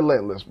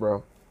relentless,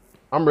 bro.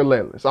 I'm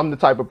relentless. I'm the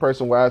type of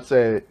person where I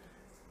said,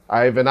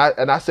 I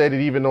said it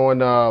even on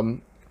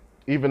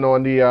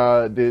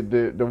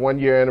the 1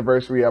 year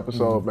anniversary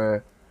episode,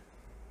 man.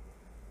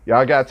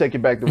 Y'all gotta take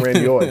it back to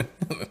Randy Orton.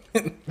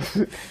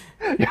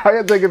 Y'all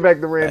gotta take it back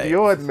to Randy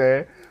Orton,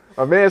 man.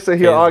 A man said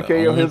he'll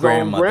RKO his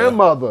own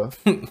grandmother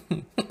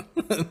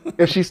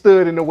if she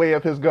stood in the way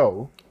of his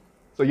goal.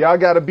 So y'all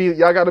gotta be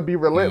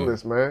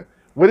relentless, man.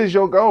 What is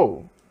your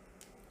goal?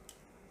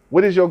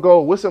 What is your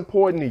goal? What's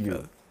important to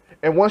you?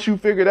 And once you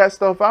figure that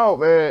stuff out,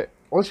 man,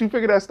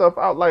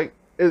 like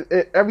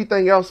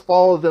everything else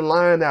falls in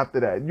line after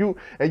that.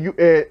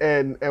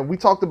 And we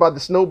talked about the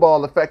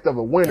snowball effect of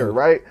a winner,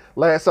 right?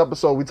 Last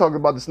episode we talked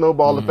about the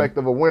snowball effect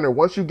of a winner.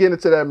 Once you get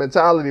into that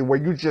mentality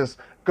where you just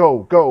go,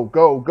 go,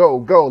 go, go,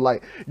 go,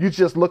 like you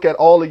just look at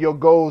all of your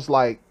goals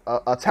like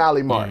a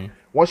tally mark.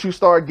 Once you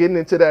start getting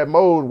into that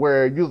mode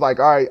where you're like,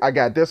 all right, I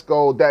got this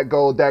goal, that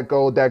goal, that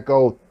goal, that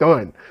goal,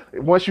 done.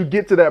 Once you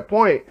get to that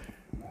point,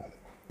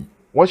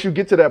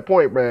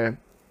 man,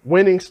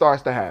 winning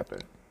starts to happen.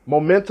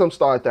 Momentum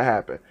starts to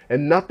happen.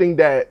 And nothing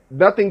that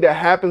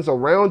happens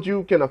around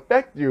you can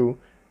affect you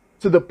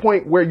to the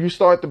point where you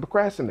start to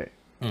procrastinate.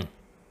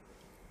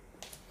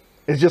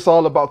 It's just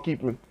all about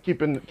keeping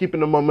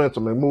the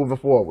momentum and moving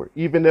forward.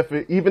 Even if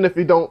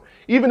it don't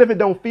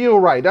feel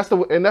right. That's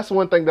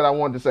one thing that I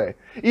wanted to say.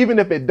 Even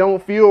if it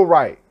don't feel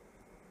right,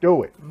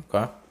 do it.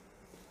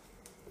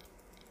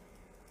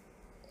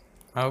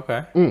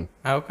 Okay.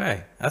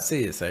 Okay. I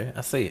see it, sir.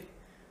 I see it.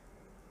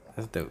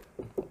 That's dope.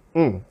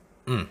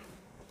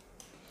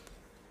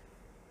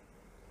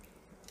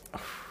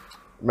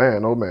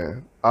 Man, oh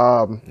man.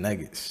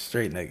 Nuggets,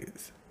 straight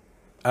nuggets.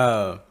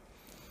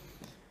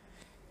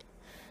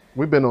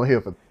 We've been on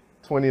here for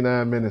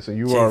 29 minutes and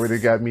you already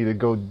got me to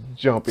go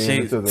jump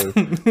into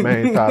the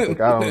main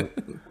topic.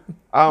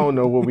 I don't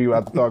know what we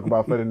about to talk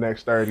about for the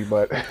next 30,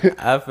 but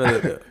I feel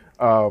it.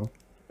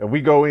 If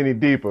we go any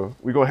deeper,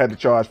 we're gonna have to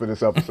charge for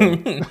this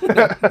episode.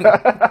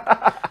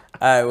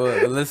 All right,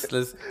 well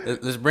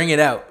let's bring it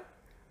out.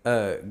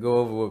 Go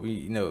over what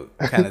we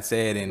kind of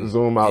said and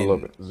zoom out a little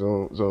bit.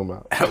 Zoom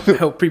out.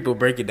 help people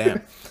break it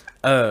down.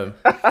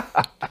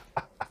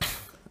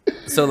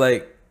 So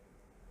like,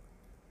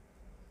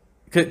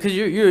 cause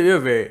you're a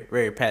very,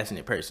 very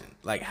passionate person.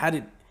 Like how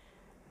did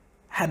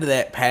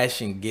that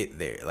passion get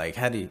there? Like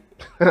how do you?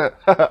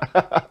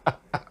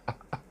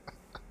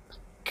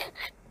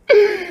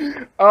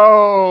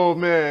 Oh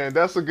man,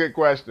 that's a good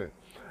question.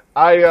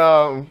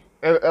 I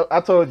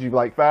told you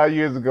like 5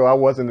 years ago I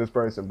wasn't this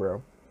person,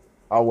 bro.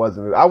 I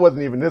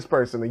wasn't even this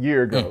person a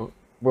year ago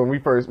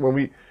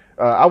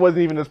I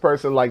wasn't even this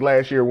person like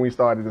last year when we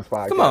started this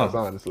podcast,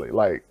 honestly.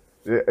 Like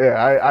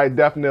yeah, I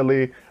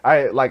definitely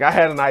had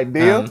an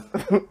idea.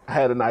 I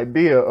had an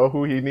idea of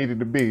who he needed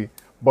to be,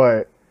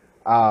 but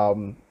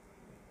oh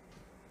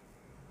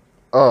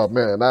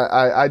man,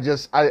 I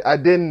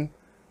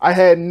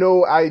had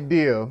no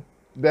idea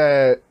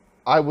that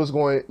I was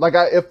going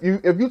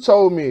if you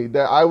told me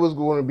that I was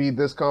going to be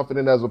this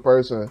confident as a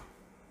person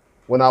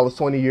when I was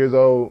 20 years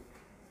old,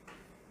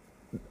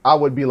 I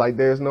would be like,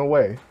 there's no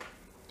way.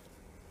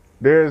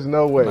 There's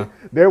no way.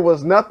 There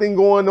was nothing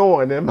going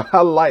on in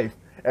my life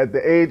at the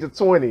age of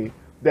 20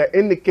 that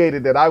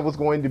indicated that I was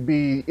going to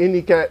be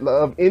any kind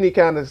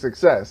of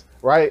success,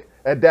 right?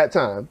 At that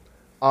time.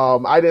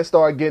 I didn't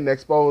start getting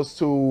exposed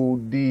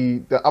to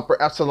the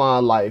upper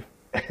echelon life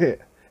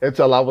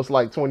until I was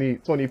like 20,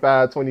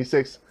 25,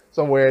 26,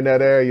 somewhere in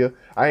that area.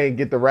 I didn't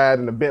get to ride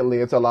in a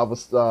Bentley until I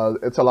was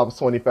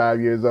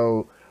 25 years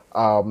old.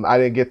 I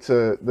didn't get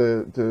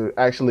to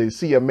actually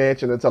see a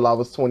mansion until I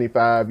was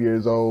 25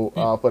 years old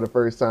for the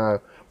first time.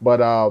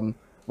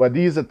 But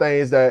these are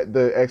things that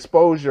the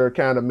exposure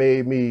kind of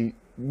made me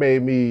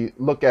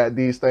look at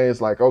these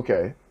things like,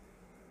 okay,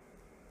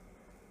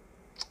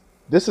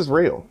 this is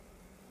real.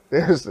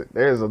 There's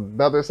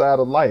another side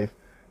of life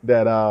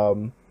that I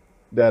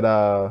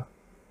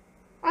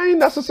ain't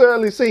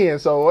necessarily seeing.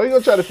 So we're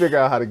gonna try to figure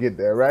out how to get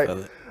there, right?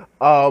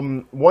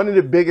 One of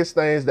the biggest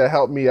things that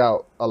helped me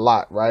out a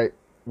lot, right,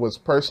 was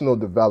personal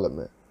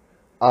development.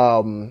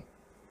 And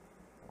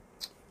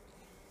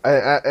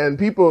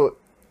people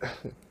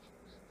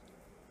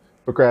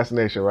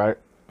procrastination, right?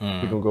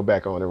 We're gonna go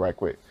back on it right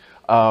quick.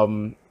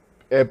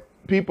 If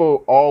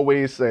people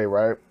always say,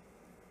 right,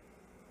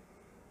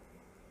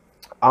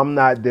 I'm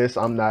not this,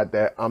 I'm not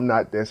that, I'm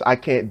not this, I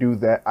can't do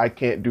that, I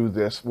can't do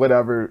this,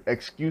 whatever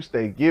excuse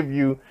they give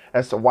you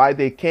as to why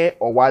they can't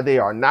or why they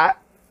are not,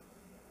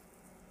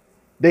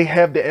 they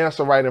have the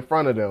answer right in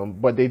front of them,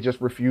 but they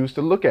just refuse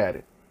to look at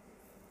it.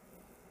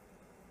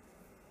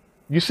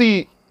 You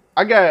see,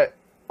 I got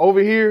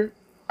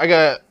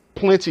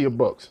plenty of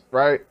books,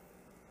 right?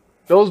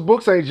 Those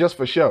books ain't just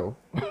for show.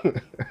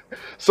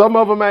 Some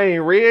of them I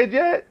ain't read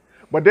yet,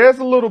 but there's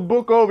a little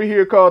book over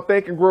here called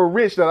Think and Grow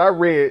Rich that I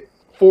read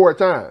 4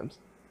 times.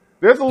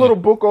 There's a little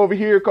book over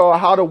here called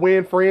How to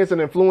Win Friends and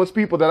Influence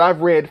People that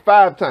I've read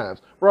 5 times.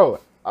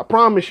 Bro, I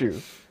promise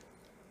you,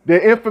 the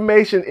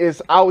information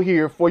is out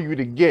here for you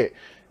to get.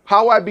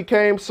 How I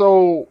became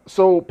so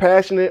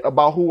passionate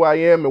about who I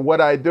am and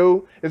what I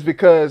do is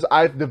because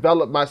I've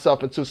developed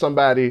myself into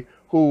somebody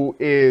who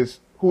is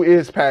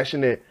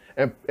passionate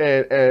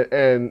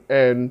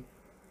and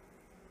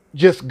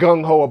just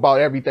gung-ho about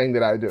everything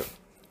that I do.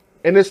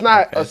 And it's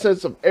not a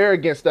sense of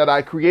arrogance that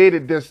I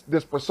created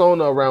this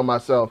persona around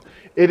myself.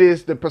 It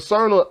is the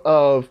persona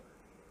of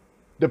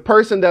the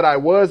person that I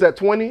was at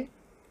 20.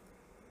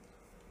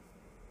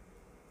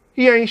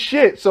 He ain't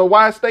shit, so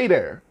why stay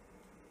there?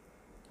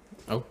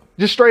 Oh.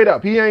 Just straight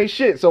up, he ain't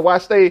shit, so why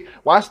stay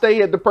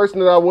at the person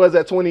that I was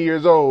at 20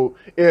 years old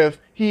if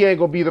he ain't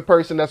gonna be the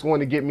person that's going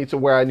to get me to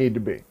where I need to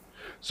be.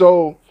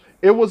 So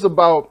it was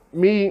about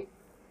me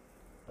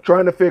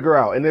trying to figure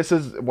out, and this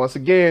is, once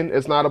again,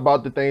 it's not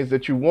about the things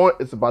that you want,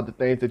 it's about the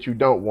things that you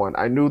don't want.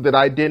 I knew that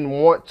I didn't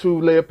want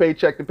to live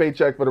paycheck to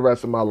paycheck for the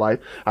rest of my life.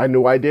 I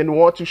knew I didn't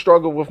want to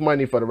struggle with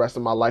money for the rest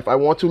of my life. I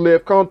want to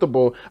live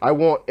comfortable. I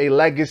want a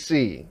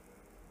legacy.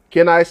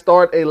 Can I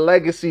start a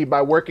legacy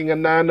by working a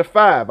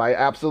 9-to-5? I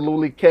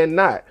absolutely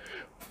cannot.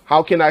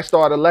 How can I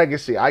start a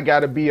legacy? I got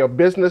to be a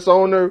business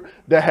owner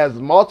that has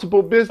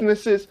multiple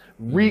businesses,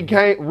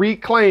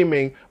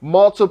 reclaiming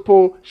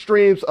multiple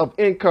streams of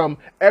income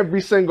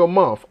every single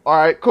month. All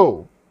right,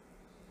 cool.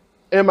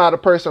 Am I the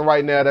person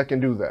right now that can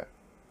do that?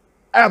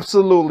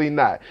 Absolutely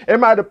not.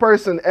 Am I the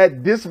person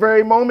at this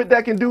very moment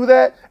that can do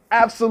that?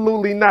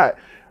 Absolutely not.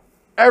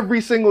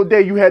 Every single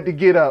day you had to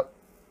get up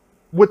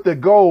with the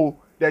goal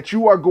that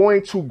you are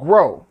going to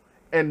grow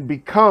and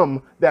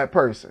become that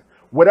person.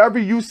 Whatever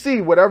you see,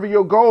 whatever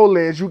your goal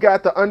is, you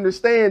got to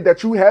understand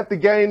that you have to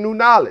gain new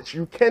knowledge.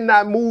 You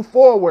cannot move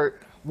forward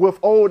with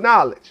old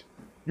knowledge.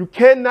 You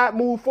cannot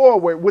move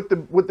forward with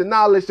the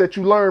knowledge that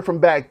you learned from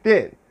back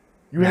then.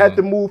 You had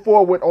to move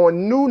forward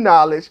on new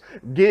knowledge,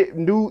 get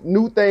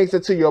new things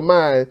into your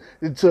mind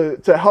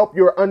to help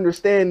your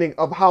understanding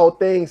of how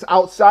things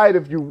outside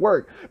of you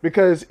work,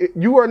 because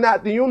you are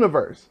not the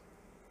universe.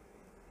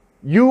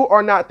 You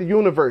are not the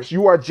universe.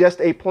 You are just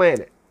a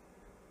planet.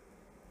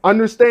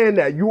 Understand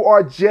that you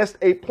are just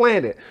a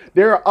planet.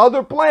 There are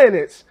other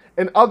planets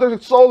and other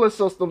solar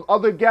systems,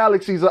 other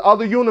galaxies, or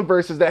other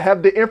universes that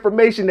have the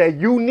information that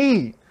you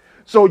need.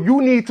 So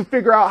you need to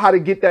figure out how to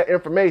get that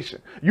information.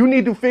 You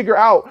need to figure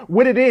out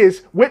what it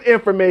is with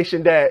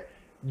information that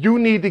you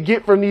need to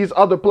get from these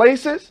other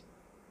places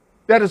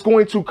that is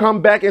going to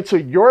come back into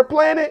your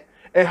planet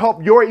and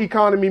help your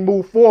economy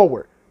move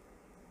forward,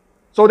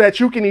 so that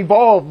you can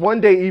one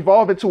day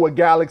evolve into a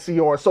galaxy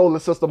or a solar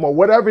system or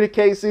whatever the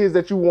case is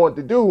that you want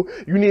to do.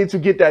 You need to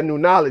get that new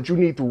knowledge. You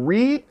need to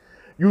read,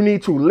 you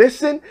need to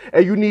listen,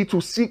 and you need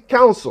to seek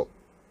counsel.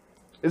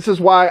 This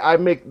is why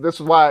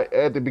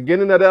at the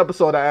beginning of the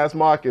episode, I asked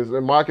Marcus,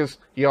 and Marcus,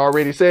 he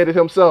already said it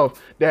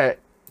himself, that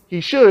he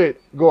should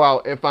go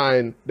out and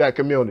find that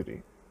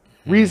community.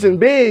 Reason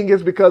being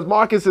is because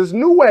Marcus is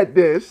new at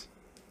this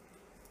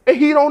and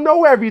he don't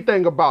know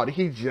everything about it.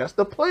 He's just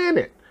a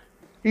planet.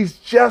 He's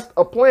just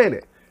a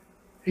planet.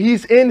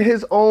 He's in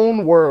his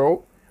own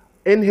world,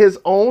 in his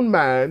own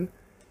mind,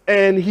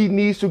 and he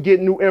needs to get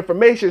new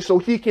information so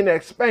he can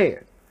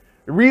expand.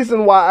 The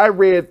reason why I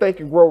read Think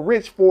and Grow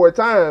Rich 4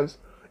 times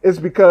is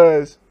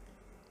because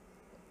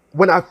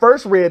when I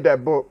first read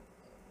that book,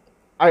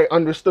 I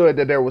understood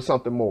that there was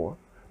something more.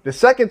 The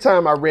second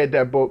time I read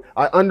that book,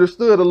 I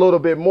understood a little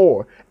bit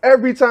more.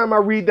 Every time I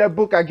read that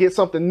book, I get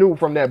something new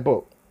from that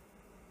book.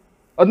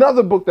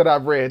 Another book that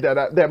I've read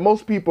that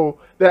most people,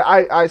 that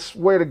I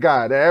swear to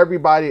God, that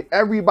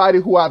everybody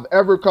who I've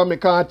ever come in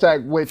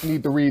contact with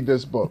need to read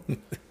this book.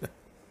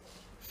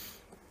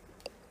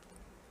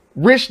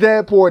 Rich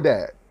Dad, Poor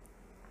Dad.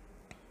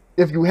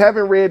 If you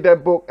haven't read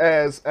that book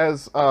as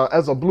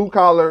a blue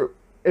collar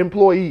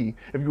employee,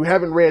 if you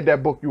haven't read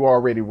that book, you're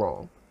already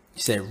wrong.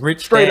 You said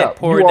Rich Straight Dad, up,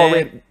 Poor you Dad?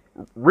 already,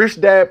 Rich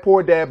Dad,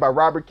 Poor Dad by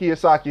Robert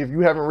Kiyosaki. If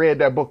you haven't read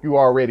that book, you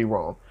already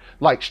wrong.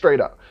 Like, straight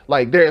up.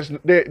 Like,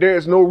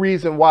 there's no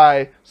reason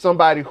why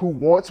somebody who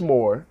wants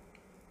more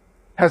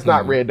has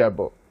not read that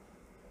book.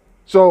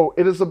 So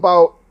it is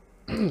about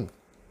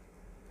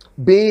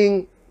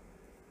being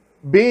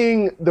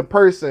the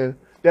person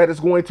that is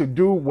going to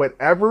do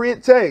whatever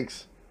it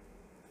takes,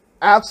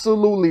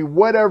 absolutely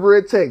whatever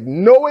it takes.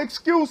 No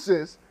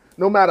excuses,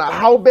 no matter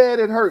how bad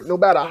it hurt, no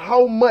matter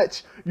how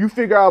much you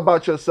figure out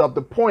about yourself.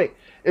 The point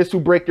is to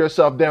break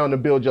yourself down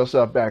and build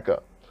yourself back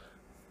up.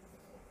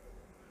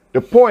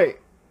 The point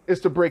is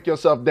to break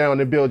yourself down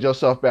and build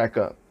yourself back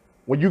up.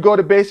 When you go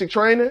to basic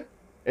training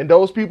and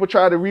those people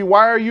try to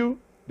rewire you,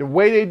 the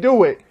way they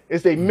do it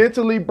is they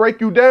mentally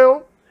break you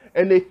down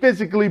and they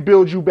physically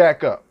build you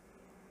back up.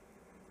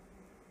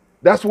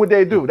 That's what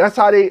they do. That's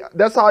how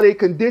they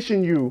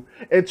condition you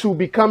into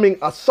becoming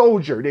a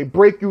soldier. They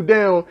break you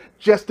down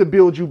just to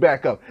build you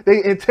back up.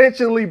 They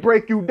intentionally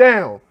break you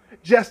down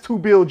just to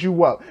build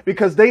you up,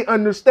 because they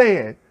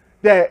understand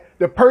that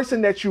the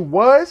person that you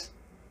was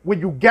when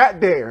you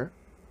got there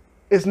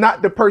is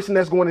not the person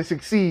that's going to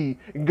succeed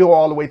and go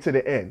all the way to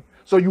the end.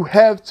 So you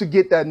have to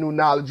get that new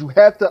knowledge. You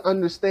have to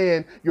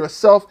understand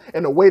yourself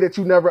in a way that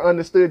you never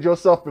understood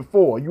yourself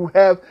before. You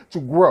have to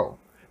grow.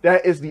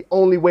 That is the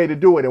only way to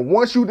do it. And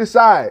once you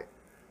decide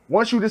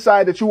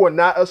that you are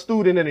not a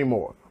student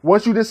anymore,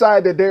 once you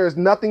decide that there is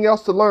nothing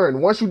else to learn,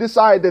 once you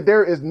decide that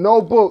there is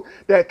no book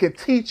that can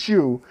teach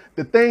you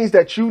the things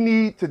that you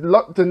need to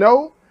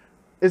know,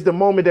 is the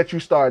moment that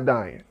you start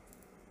dying.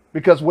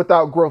 Because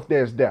without growth,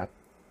 there's death.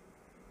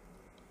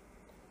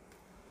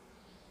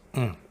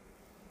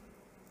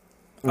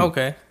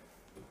 Okay.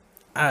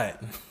 All right.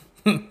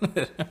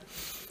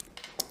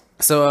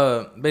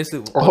 So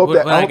basically, I hope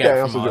that got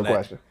answers from all your that-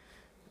 question.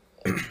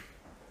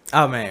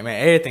 Oh man,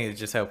 everything is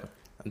just helping.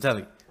 I'm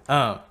telling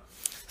you.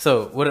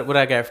 So what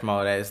I got from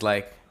all that is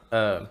like,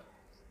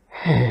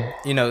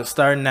 You know,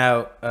 starting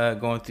out,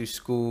 going through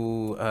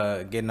school,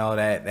 getting all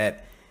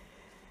that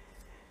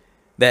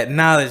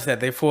knowledge that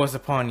they force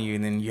upon you,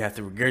 and then you have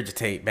to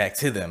regurgitate back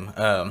to them.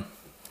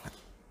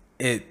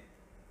 It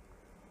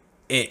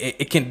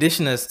it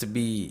conditions us to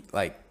be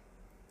like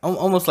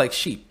almost like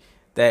sheep,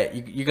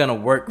 that you're gonna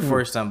work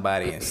for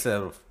somebody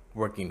instead of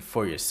working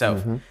for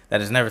yourself.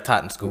 That is never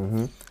taught in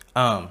school.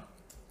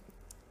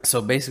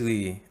 So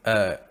basically,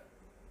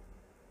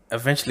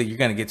 eventually you're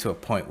gonna get to a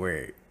point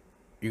where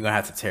you're gonna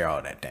have to tear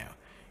all that down.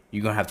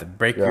 You're gonna have to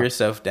break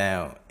yourself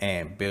down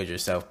and build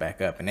yourself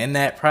back up. And in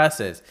that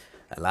process,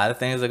 a lot of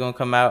things are gonna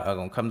come out, are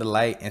gonna come to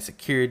light,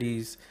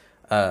 insecurities,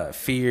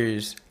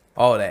 fears,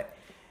 all that.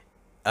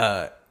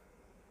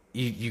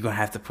 You're gonna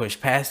have to push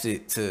past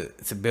it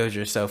to build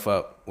yourself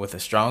up with a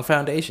strong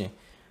foundation,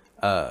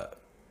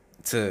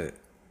 to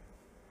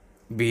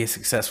be a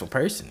successful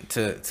person,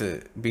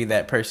 to be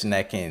that person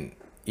that can,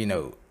 you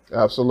know,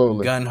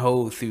 Absolutely. gun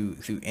ho through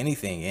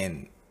anything,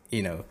 and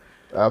you know.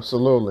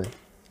 Absolutely.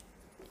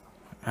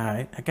 All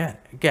right, I got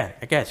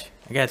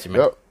you,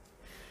 man. Yep.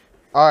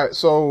 All right.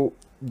 So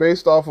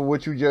based off of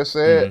what you just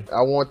said,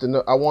 I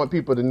want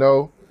people to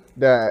know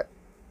that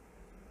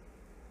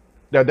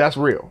that's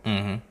real.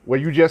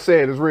 What you just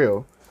said is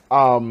real.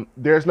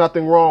 There's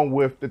nothing wrong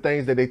with the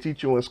things that they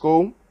teach you in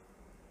school,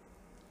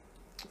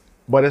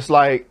 but it's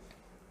like,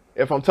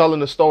 if I'm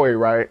telling a story,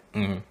 right,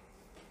 and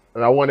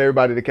I want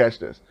everybody to catch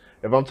this.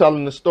 If I'm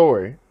telling the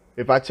story,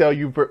 if I tell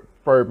you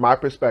for my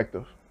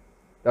perspective,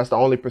 that's the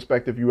only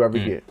perspective you ever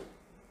get.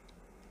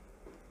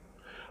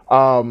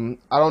 I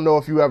don't know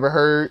if you ever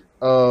heard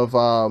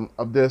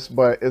of this,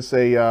 but it's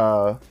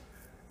a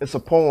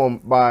poem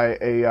by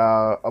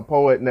a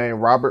poet named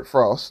Robert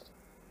Frost,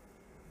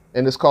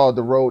 and it's called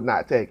 "The Road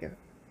Not Taken."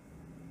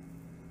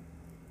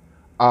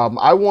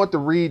 I want to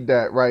read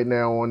that right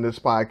now on this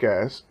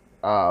podcast,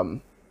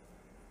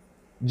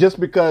 just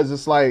because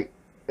it's like,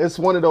 it's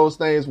one of those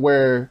things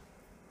where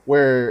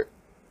it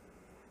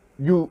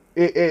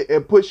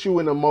puts you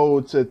in a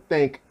mode to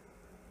think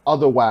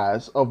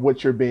otherwise of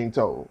what you're being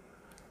told.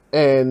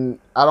 And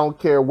I don't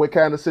care what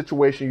kind of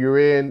situation you're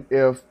in,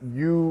 if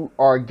you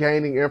are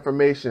gaining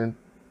information,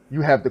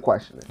 you have to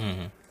question it.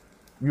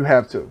 You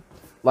have to,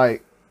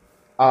 like,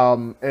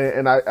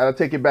 and I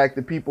take it back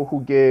to people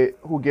who get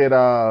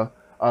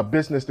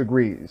business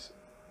degrees.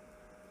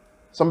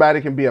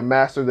 Somebody can be a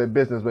master of their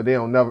business, but they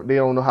don't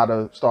know how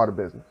to start a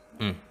business.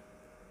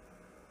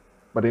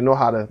 But they know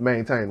how to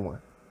maintain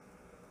one.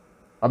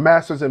 A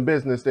master's in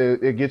business,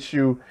 it gets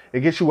you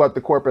up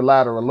the corporate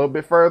ladder a little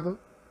bit further,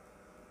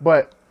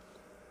 but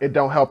it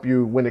don't help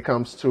you when it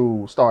comes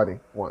to starting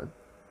one,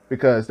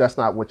 because that's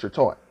not what you're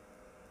taught.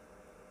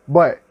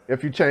 But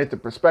if you change the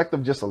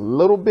perspective just a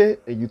little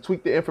bit and you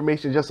tweak the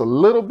information just a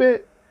little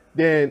bit,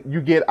 then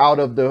you get out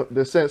of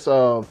the sense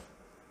of,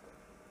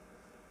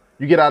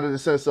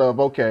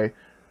 okay,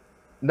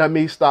 let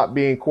me stop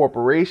being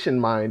corporation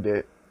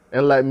minded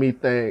and let me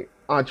think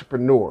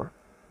entrepreneur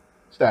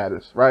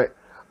status, right?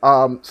 So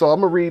I'm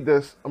gonna read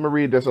this, and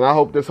I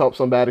hope this helps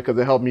somebody, because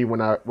it helped me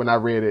when I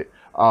read it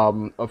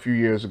a few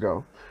years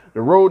ago. The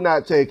Road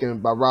Not Taken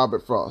by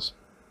Robert Frost.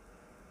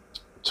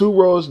 Two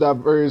roads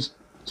diverged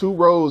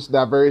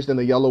in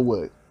the yellow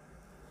wood,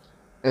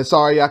 and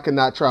sorry I could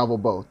not travel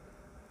both.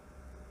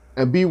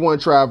 And be one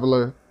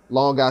traveler,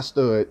 long I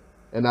stood,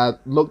 and I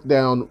looked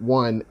down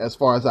one as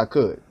far as I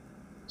could,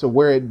 to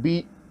where it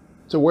bent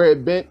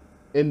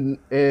in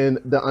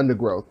the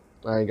undergrowth.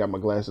 I ain't got my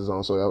glasses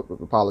on, so I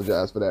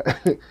apologize for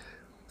that.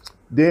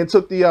 Then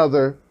took the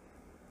other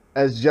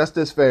as just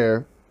as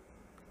fair,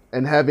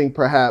 and having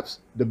perhaps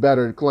the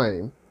better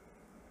claim,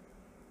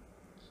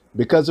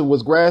 because it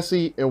was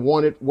grassy and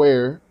wanted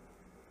wear,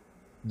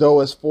 though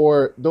as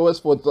for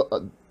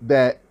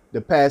that the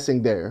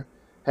passing there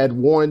had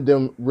warned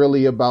them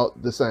really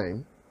about the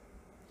same.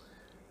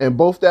 And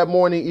both that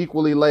morning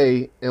equally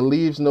lay, and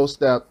leaves no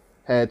step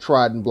had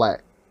trodden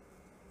black.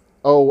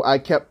 Oh, I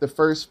kept the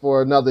first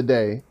for another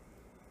day,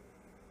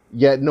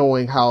 yet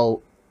knowing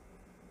how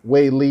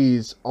way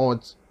leads on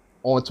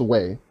to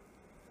way.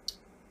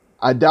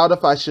 I doubt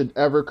if I should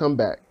ever come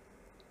back.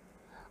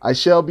 I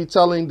shall be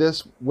telling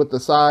this with a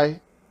sigh,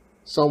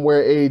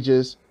 somewhere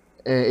ages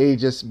and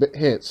ages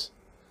hence.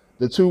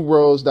 The two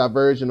roads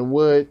diverged in the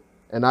wood,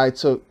 and I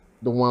took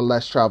the one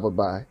less traveled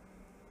by,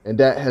 and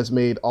that has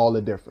made all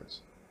the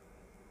difference.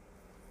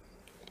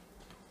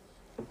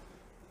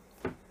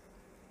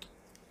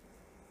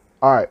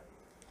 All right.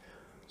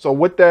 So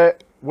what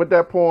that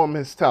poem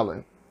is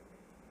telling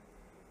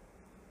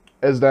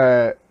is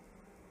that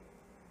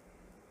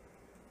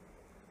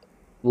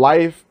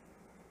life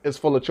is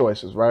full of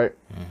choices, right?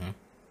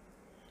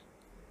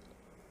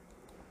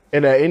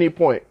 And at any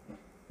point,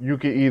 you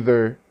can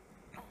either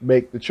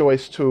make the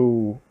choice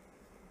to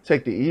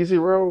take the easy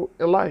road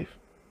in life,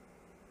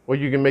 or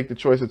you can make the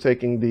choice of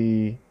taking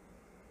the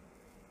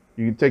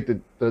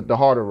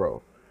harder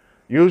road.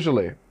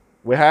 Usually,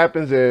 what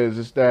happens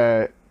is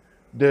that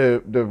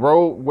the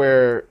road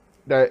where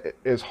that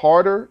is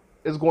harder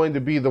is going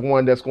to be the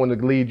one that's going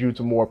to lead you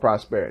to more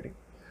prosperity.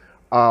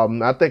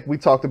 I think we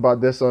talked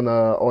about this on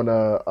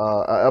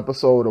a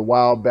episode a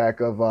while back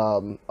of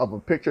a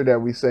picture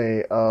that we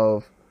seen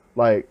of,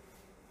 like,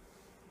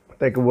 I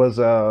think it was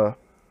a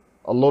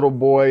little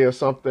boy or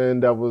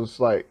something that was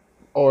like,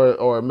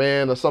 or a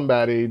man or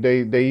somebody.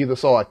 They either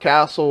saw a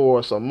castle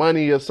or some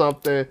money or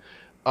something,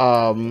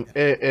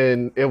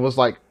 and it was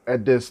like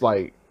at this,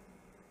 like,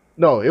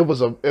 no, it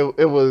was,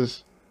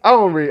 I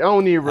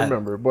don't even I,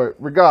 remember, but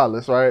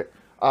regardless, right?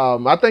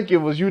 I think it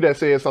was you that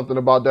said something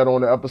about that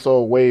on the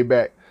episode way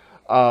back.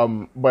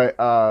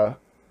 But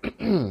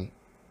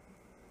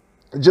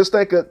just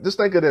think of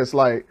this,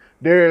 like,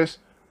 there's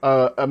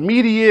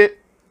immediate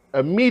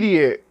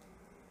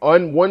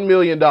on $1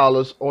 million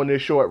on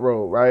this short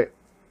road, right?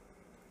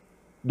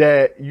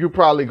 That you're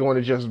probably going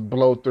to just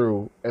blow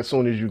through as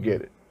soon as you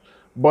get it.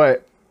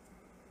 But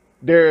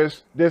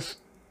there's this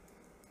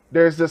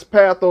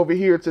path over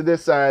here to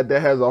this side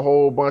that has a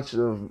whole bunch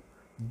of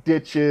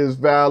ditches,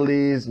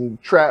 valleys,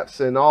 and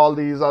traps, and all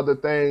these other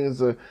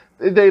things.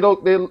 They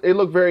look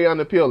very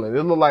unappealing.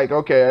 It look like,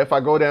 okay, if I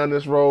go down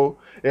this road,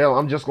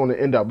 I'm just going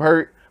to end up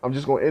hurt. I'm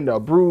just going to end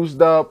up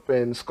bruised up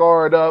and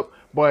scarred up.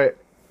 But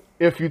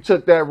if you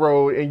took that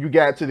road and you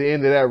got to the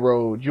end of that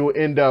road, you'll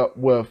end up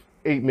with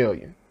 8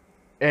 million,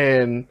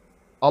 and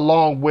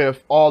along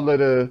with all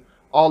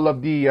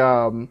of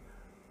the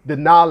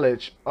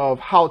knowledge of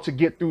how to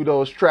get through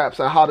those traps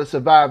and how to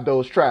survive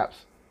those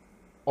traps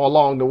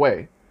along the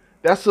way.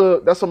 That's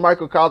a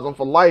microcosm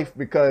for life,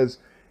 because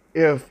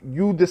if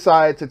you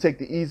decide to take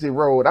the easy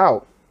road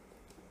out,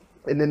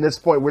 and in this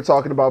point we're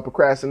talking about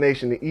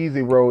procrastination, the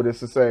easy road is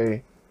to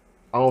say,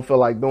 I don't feel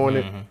like doing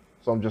it,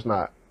 so I'm just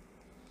not.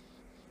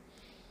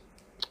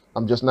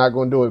 I'm just not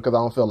going to do it because I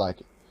don't feel like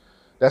it.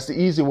 That's the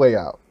easy way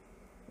out.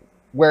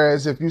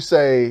 Whereas if you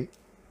say,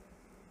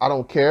 I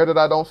don't care that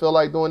I don't feel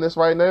like doing this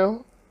right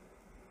now,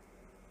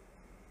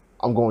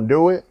 I'm going to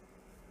do it,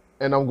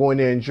 and I'm going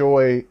to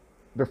enjoy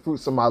the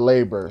fruits of my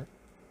labor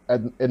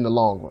in the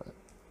long run.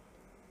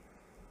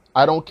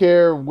 I don't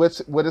care what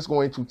it's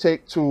going to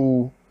take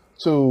to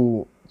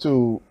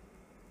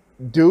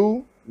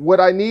do what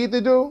I need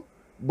to do,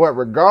 but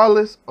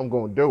regardless, I'm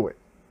going to do it.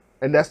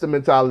 And that's the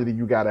mentality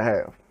you got to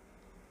have.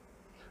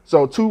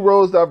 So 2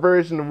 roads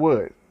diverge in the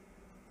wood.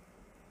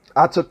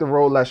 I took the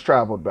road less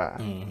traveled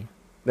by.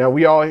 Now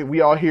we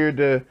all hear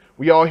the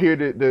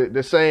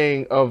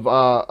saying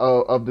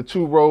of the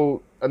 2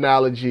 road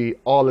analogy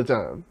all the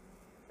time.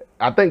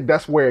 I think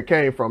that's where it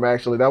came from.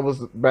 Actually, that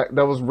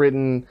was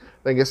written.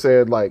 I think it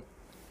said like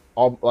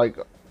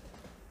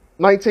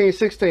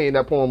 1916.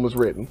 That poem was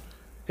written.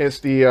 Hence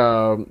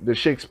the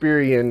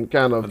Shakespearean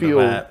kind of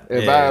feel and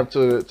vibe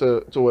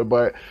to it.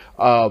 But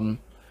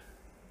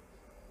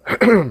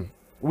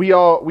we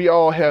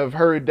all have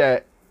heard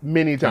that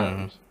many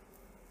times.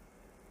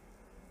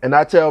 And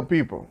I tell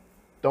people,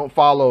 don't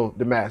follow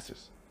the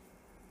masses,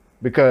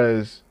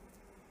 because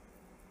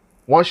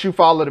once you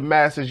follow the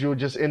masses, you'll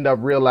just end up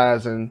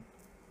realizing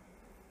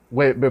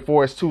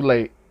before it's too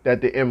late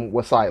that the M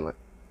was silent.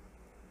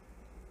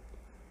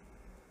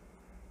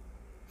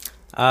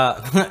 All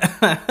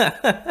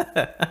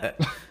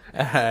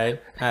right.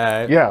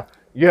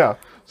 Yeah.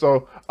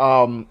 So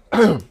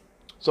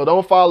so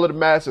don't follow the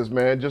masses,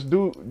 man. Just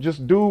do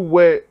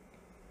what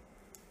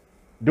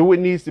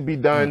needs to be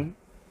done.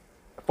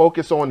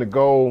 Focus on the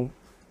goal,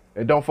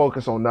 and don't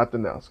focus on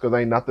nothing else, because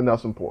ain't nothing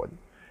else important.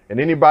 And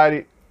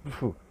anybody,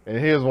 and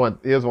here's one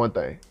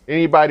thing: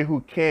 anybody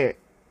who can't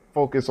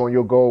focus on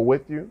your goal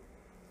with you,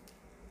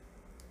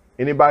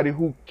 anybody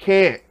who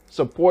can't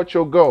support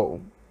your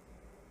goal,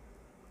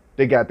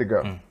 they got to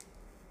go.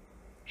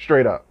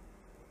 Straight up.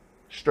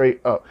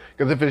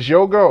 Because if it's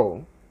your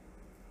goal,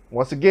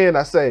 once again,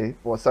 I say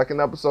for a second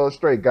episode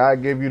straight,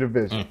 God gave you the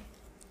vision.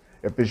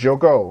 If it's your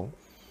goal.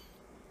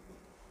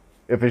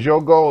 If it's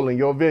your goal and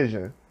your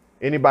vision,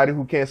 anybody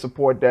who can't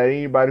support that,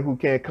 anybody who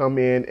can't come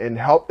in and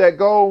help that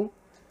goal,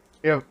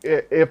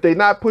 if they're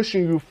not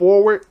pushing you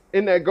forward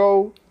in that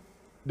goal,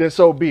 then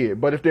so be it.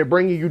 But if they're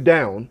bringing you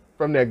down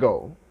from that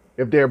goal,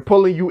 if they're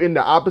pulling you in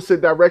the opposite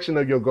direction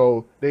of your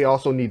goal, they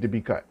also need to be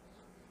cut.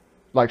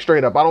 Like,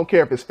 straight up. I don't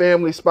care if it's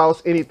family,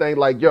 spouse, anything.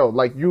 Like,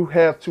 like, you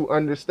have to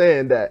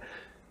understand that,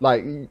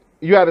 like, you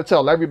got to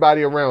tell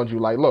everybody around you,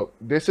 like, look,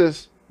 this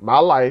is my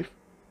life.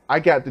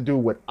 I got to do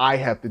what I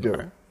have to do.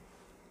 Right.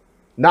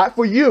 Not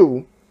for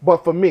you,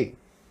 but for me,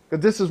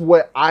 because this is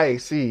what I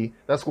see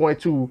that's going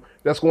to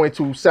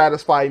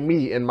satisfy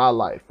me in my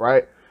life,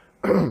 right?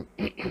 I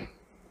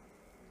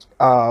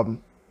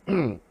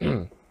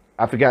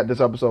forgot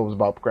this episode was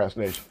about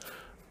procrastination,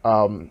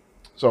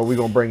 so we're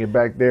gonna bring it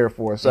back there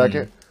for a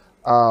second.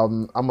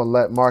 I'm gonna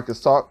let Marcus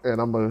talk, and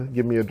I'm gonna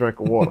give me a drink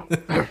of water.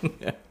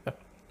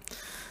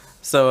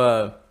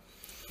 So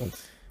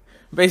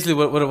basically,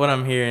 what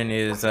I'm hearing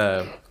is.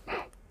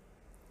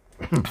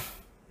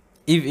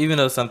 Even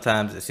though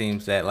sometimes it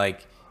seems that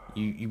like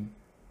you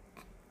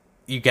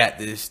got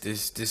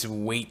this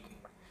weight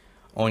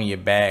on your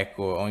back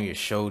or on your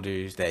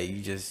shoulders that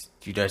you just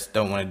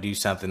don't want to do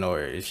something, or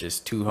it's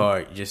just too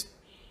hard, just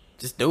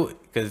do it,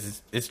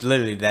 because it's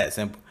literally that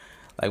simple.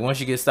 Like once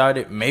you get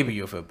started, maybe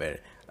you'll feel better.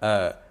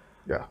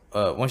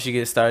 Once you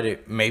get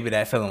started, maybe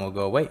that feeling will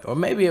go away, or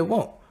maybe it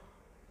won't.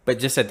 But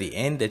just at the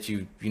end that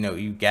you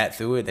got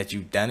through it, that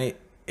you've done it,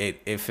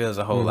 it feels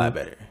a whole lot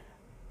better.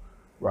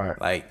 Right.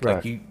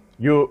 Like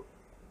you'll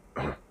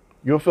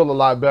feel a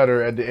lot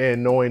better at the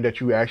end knowing that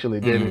you actually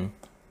did it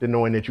than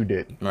knowing that you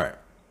didn't. Right.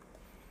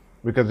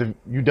 Because if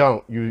you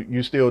don't,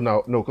 you still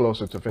no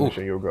closer to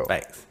finishing your goal.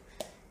 Thanks.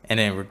 And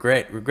then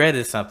regret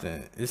is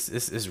something.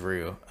 It's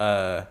real.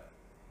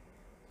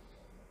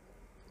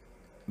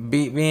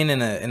 Being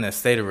in a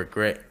state of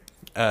regret,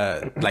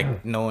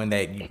 like knowing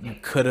that you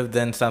could have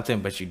done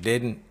something but you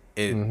didn't,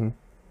 it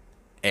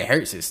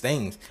hurts, it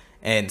stings,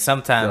 and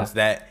sometimes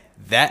that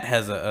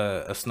has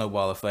a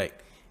snowball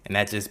effect, and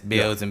that just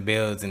builds and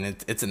builds, and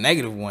it's a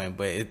negative one,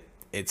 but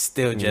it's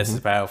still just as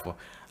powerful,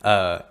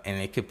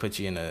 and it could put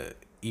you in a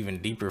even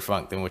deeper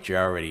funk than what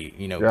you're already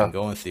been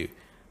going through.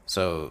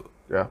 So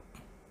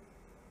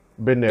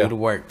been there. Do the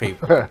work,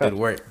 people. Do the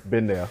work.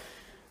 Been there.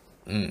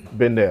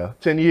 Been there.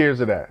 10 years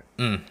of that.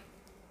 10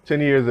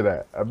 years of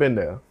that. I've been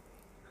there.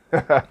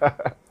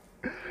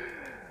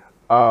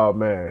 Oh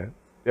man.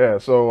 Yeah.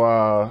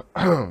 So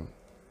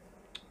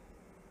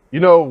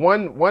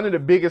one of the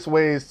biggest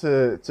ways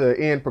to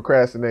end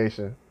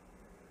procrastination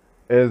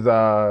is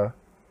to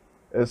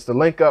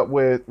link up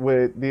with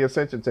the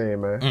Ascension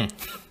team, man.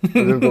 So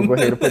just go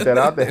ahead and put that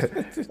out there.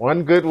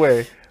 One good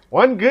way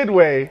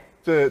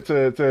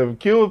to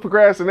kill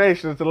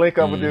procrastination is to link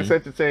up with the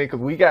Ascension team, because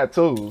we got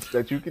tools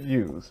that you could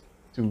use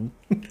to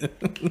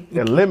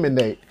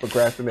eliminate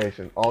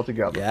procrastination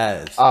altogether.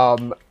 Yes.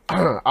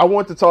 I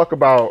want to talk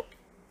about,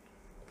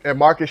 and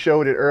Marcus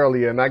showed it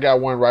earlier, and I got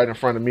one right in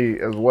front of me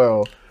as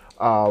well.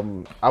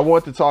 I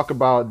want to talk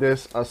about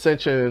this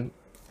Ascension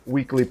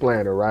weekly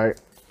planner, right?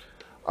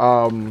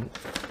 And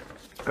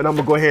I'm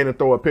gonna go ahead and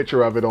throw a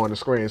picture of it on the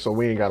screen so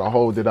we ain't gotta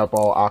hold it up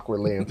all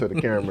awkwardly into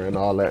the camera and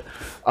all that.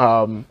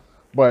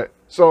 But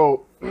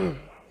so the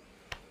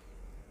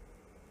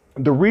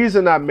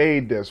reason I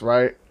made this,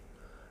 right,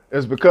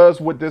 is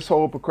because with this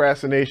whole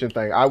procrastination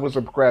thing, I was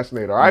a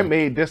procrastinator. I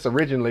made this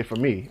originally for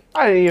me.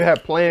 I didn't even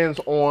have plans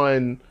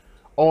on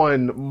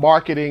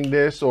marketing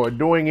this or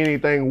doing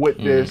anything with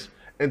this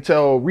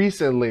until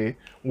recently,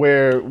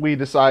 where we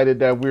decided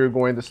that we were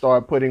going to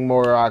start putting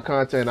more of our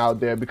content out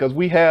there, because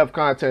we have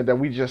content that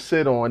we just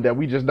sit on that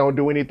we just don't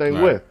do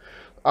anything with.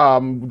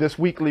 This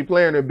weekly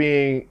planner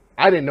being,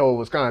 I didn't know it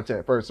was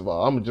content, first of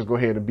all. I'm gonna just go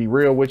ahead and be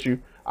real with you.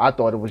 I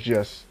thought it was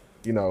just,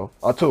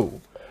 a tool.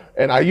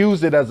 And I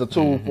used it as a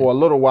tool for a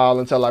little while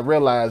until I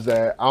realized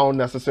that I don't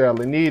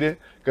necessarily need it,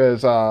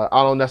 because I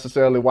don't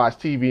necessarily watch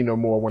TV no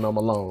more when I'm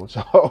alone.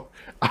 So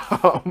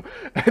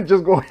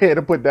just go ahead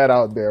and put that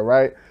out there,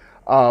 right?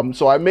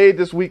 So I made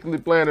this weekly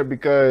planner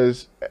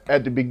because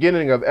at the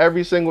beginning of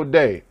every single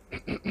day,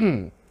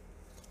 you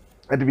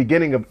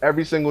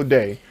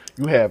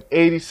have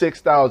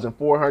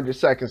 86,400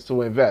 seconds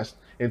to invest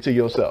into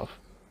yourself.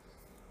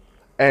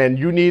 And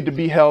you need to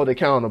be held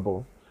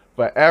accountable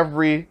for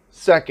every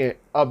second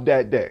of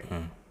that day,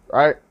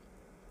 right?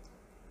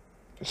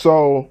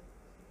 So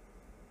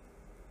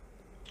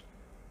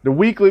the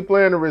weekly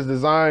planner is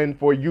designed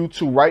for you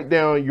to write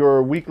down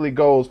your weekly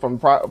goals from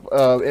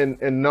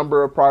in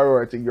number of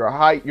priority, your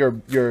height, your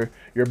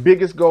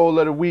biggest goal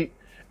of the week,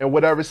 and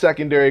whatever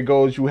secondary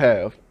goals you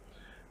have.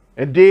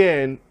 And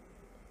then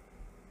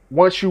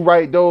once you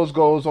write those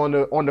goals on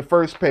the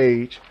first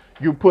page,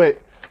 you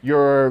put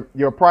your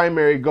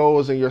primary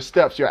goals and your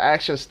steps, your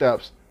action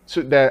steps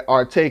that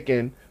are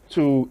taken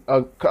to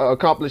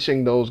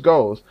accomplishing those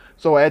goals.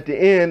 So at the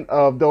end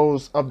of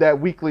that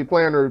weekly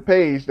planner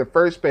page, the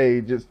first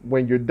page is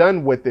when you're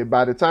done with it.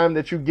 By the time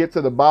that you get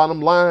to the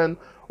bottom line,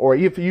 or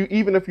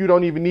even if you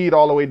don't even need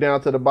all the way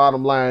down to the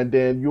bottom line,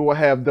 then you will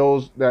have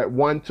that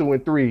 1, 2,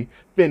 and 3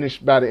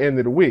 finished by the end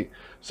of the week.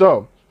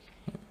 So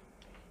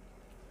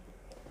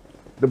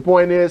the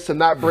point is to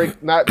not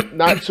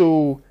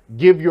to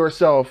give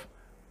yourself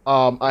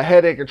a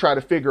headache and try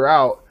to figure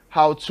out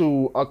how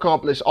to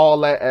accomplish all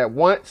that at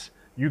once.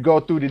 You go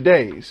through the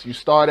days. You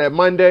start at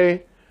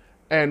Monday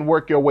and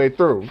work your way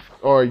through.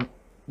 Or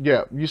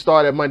you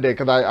start at Monday,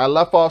 because I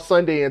left off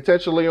Sunday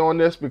intentionally on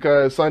this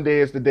because Sunday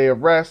is the day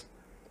of rest.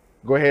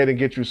 Go ahead and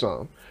get you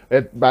some.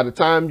 By the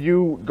time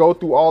you go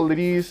through all of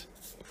these,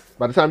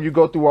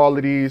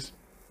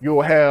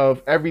 you'll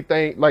have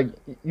everything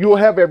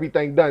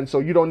done. So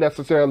you don't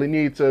necessarily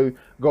need to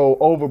go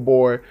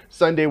overboard.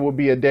 Sunday will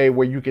be a day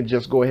where you can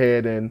just go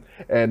ahead and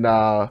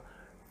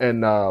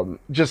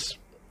just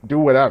do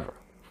whatever.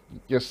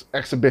 Just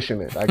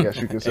exhibition it, I guess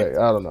you could say.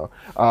 I don't know.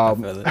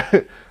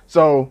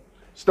 So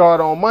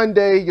start on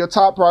Monday, your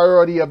top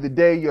priority of the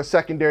day, your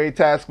secondary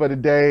task for the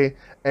day,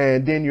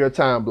 and then your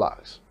time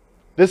blocks.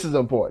 This is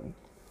important.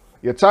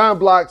 Your time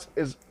blocks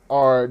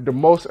are the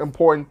most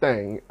important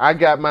thing. I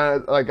got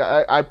mine,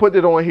 I put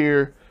it on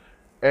here,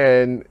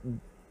 and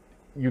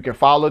you can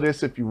follow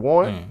this if you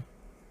want,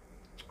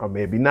 or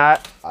maybe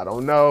not. I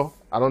don't know.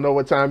 I don't know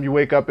what time you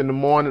wake up in the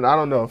morning. I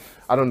don't know.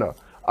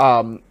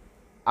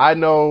 I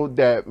know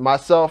that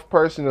myself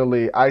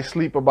personally, I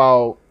sleep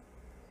about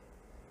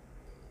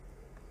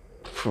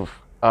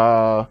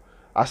I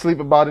sleep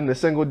about in the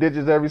single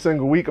digits every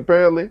single week,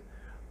 apparently.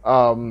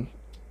 Don't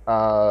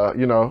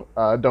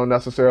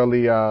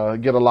necessarily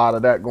get a lot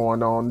of that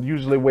going on.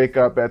 Usually wake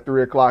up at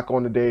 3 o'clock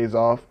on the days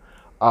off,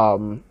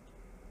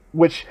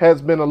 which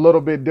has been a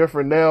little bit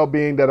different now,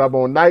 being that I'm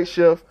on night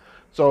shift.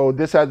 So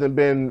this hasn't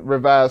been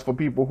revised for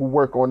people who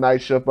work on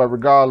night shift, but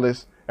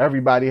regardless,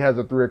 everybody has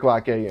a 3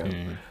 o'clock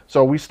a.m.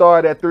 So we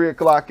start at 3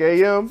 o'clock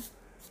a.m.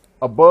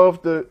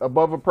 above the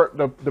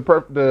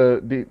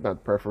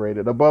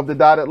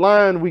dotted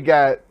line. We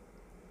got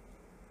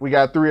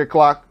 3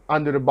 o'clock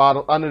under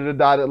the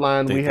dotted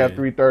line. We have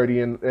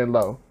 3:30 and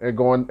low and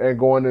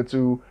going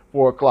into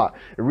 4 o'clock.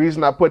 The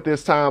reason I put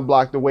this time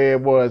block the way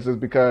it was is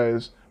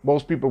because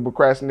most people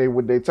procrastinate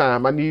with their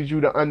time. I need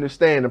you to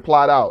understand and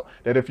plot out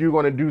that if you're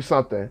going to do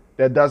something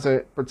that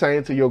doesn't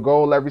pertain to your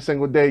goal every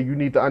single day, you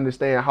need to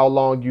understand how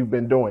long you've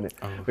been doing it.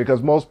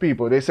 Because most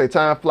people, they say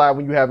time fly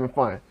when you're having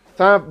fun.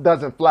 Time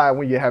doesn't fly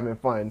when you're having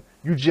fun.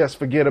 You just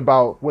forget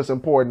about what's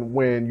important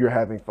when you're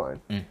having fun.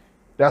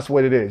 That's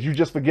what it is. You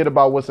just forget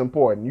about what's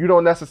important. You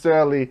don't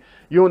necessarily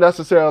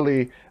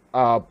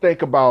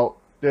think about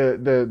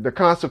the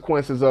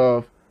consequences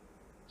of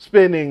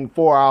spending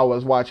 4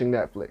 hours watching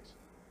Netflix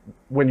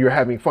when you're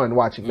having fun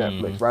watching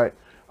Netflix, right?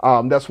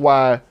 That's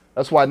why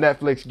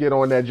Netflix get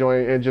on that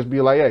joint and just be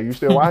like, "Hey, you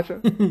still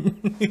watching?"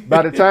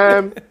 By the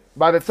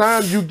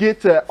time you get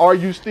to "Are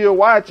you still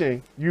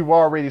watching?" you've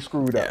already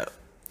screwed up.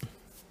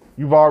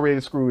 You've already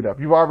screwed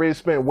up. You've already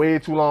spent way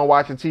too long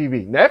watching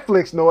TV.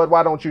 Netflix know it.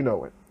 Why don't you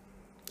know it?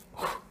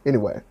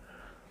 Anyway,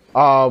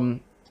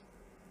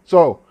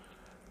 so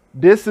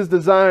this is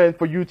designed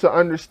for you to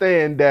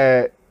understand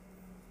that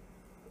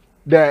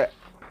let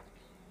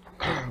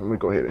me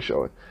go ahead and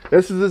show it.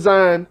 This is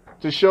designed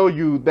to show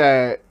you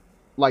that,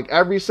 like,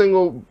 every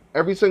single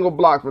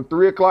block from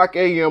 3 o'clock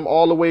a.m.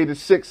 all the way to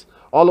 6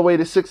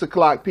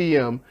 o'clock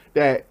p.m.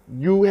 that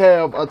you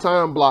have a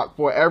time block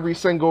for every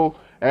single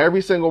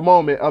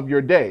moment of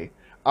your day.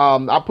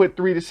 I put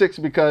 3 to 6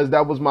 because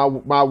that was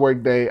my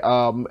work day.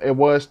 It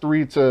was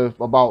 3 to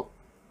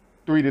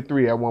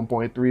 3 at one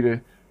point, 3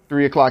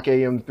 o'clock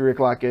a.m. to 3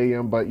 o'clock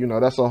a.m. But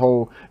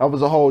that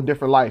was a whole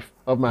different life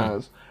of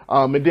mine.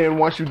 And then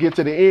once you get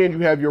to the end, you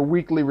have your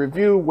weekly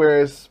review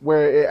where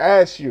it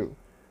asks you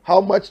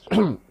how much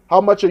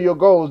of your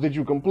goals did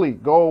you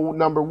complete. Goal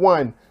number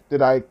 1.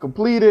 Did I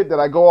complete it? Did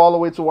I go all the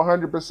way to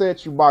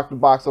 100%? You mark the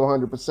box of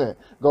 100%.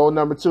 Goal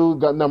number 2,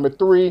 got number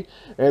 3,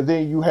 and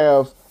then you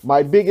have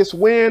my biggest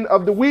win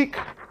of the week.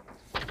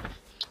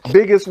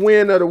 Biggest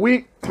win of the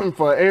week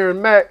for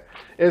Aaron Mack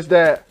is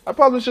that I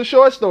published a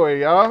short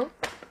story, y'all.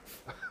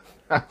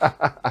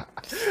 I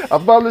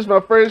published my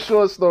first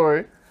short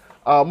story.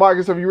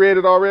 Marcus, have you read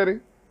it already?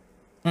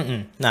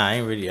 Nah, I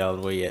ain't read it all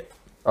the way yet.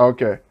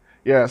 Okay.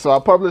 Yeah, so I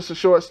published a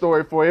short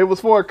story for it. It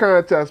was for a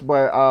contest,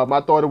 but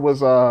I thought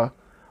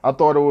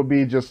it would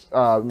be just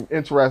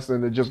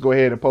interesting to just go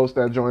ahead and post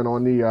that joint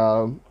on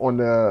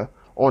the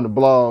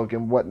blog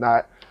and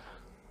whatnot.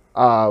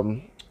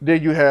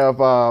 Then you have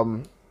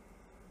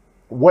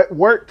what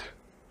worked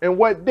and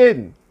what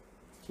didn't,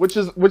 which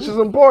is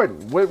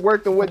important. What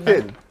worked and what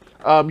didn't.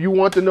 You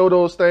want to know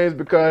those things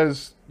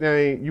because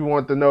then you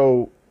want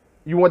to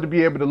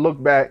be able to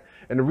look back.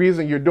 And the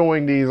reason you're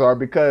doing these are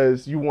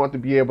because you want to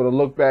be able to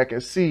look back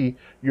and see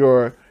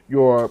your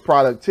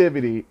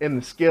productivity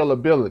and the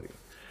scalability.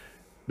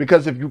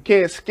 Because if you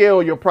can't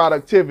scale your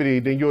productivity,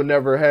 then you'll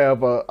never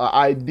have an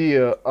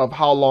idea of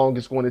how long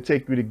it's going to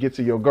take you to get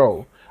to your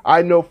goal.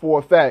 I know for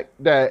a fact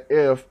that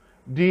if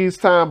these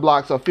time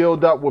blocks are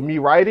filled up with me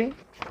writing,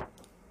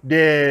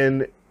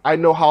 then I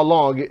know how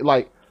long.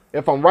 Like,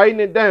 if I'm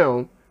writing it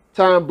down,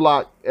 time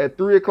block at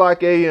 3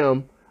 o'clock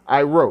a.m.,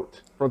 I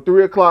wrote. From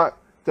 3 o'clock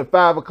to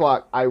 5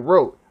 o'clock, I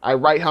wrote. I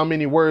write how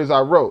many words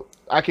I wrote.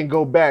 I can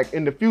go back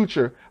in the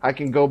future. I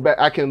can go back.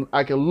 I can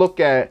look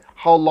at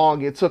how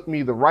long it took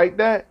me to write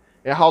that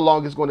and how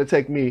long it's going to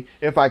take me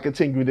if I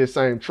continue this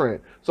same trend.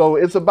 So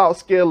it's about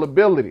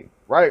scalability,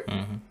 right?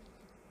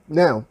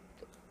 Now,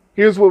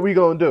 here's what we're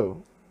going to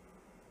do.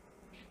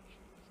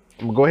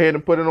 I'm going to go ahead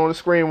and put it on the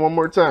screen one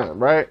more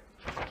time, right?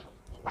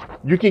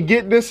 You can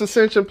get this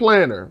Ascension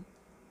Planner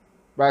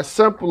by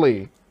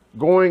simply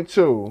going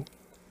to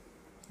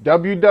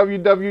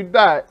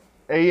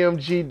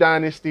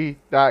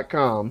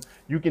www.amgdynasty.com.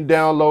 You can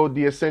download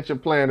the Ascension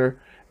Planner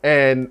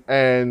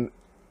and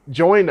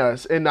join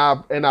us in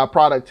our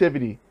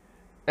productivity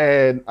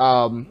and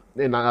not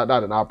in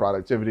our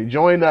productivity.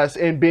 Join us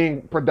in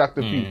being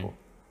productive people.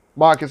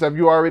 Marcus, have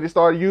you already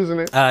started using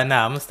it? Nah, I'm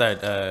gonna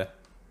start.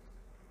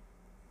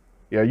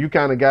 Yeah, you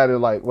kind of got it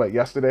like what,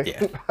 yesterday?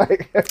 Yeah.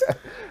 Like,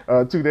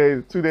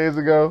 2 days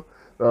ago.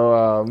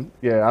 So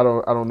yeah, I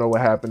don't know what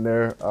happened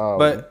there.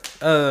 But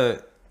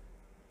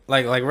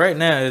like right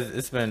now,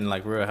 it's been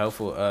like real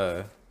helpful.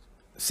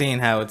 Seeing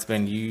how it's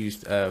been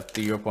used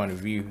through your point of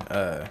view.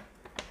 I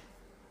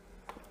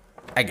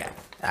got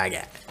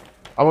it.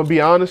 I'm gonna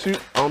be honest with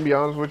you. I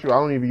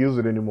don't even use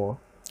it anymore.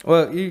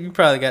 Well, you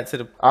probably got to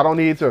the. I don't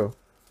need to.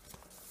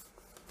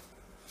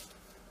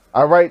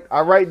 I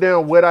write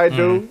down what I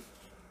do,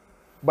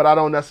 but I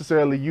don't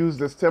necessarily use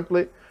this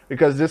template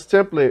because this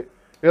template.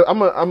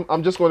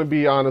 I'm just going to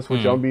be honest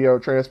with y'all. I'm be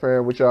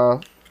transparent with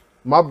y'all.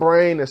 My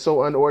brain is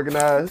so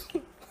unorganized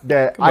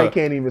that I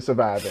can't even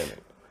survive in it.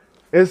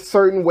 It's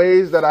certain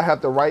ways that I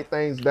have to write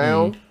things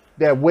down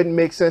that wouldn't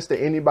make sense to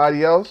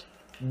anybody else,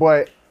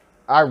 but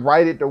I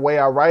write it the way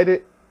I write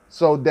it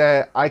so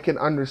that I can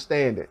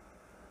understand it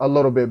a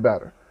little bit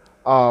better.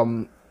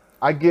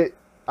 I get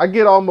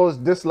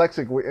almost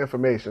dyslexic with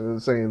information.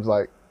 It seems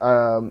like,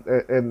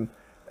 and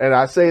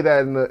I say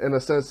that in a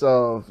sense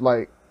of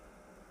like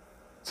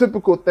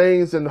typical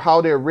things and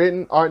how they're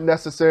written aren't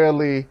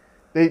necessarily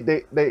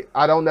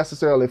I don't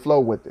necessarily flow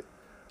with it.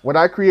 When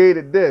I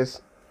created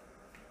this,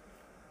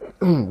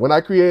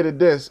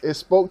 it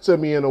spoke to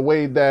me in a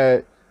way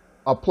that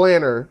a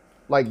planner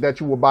like that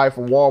you would buy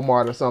from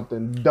Walmart or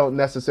something don't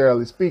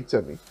necessarily speak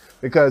to me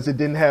because it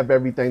didn't have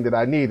everything that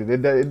I needed.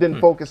 It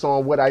didn't focus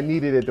on what I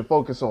needed it to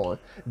focus on.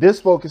 This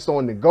focused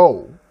on the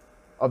goal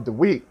of the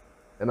week,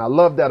 and I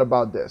love that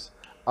about this.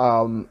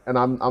 And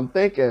I'm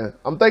thinking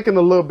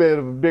a little bit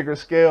of a bigger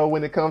scale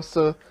when it comes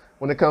to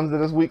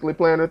this weekly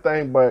planner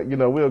thing. But you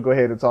know, we'll go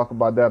ahead and talk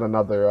about that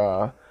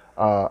another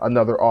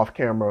off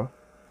camera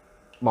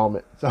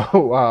moment.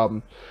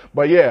 So,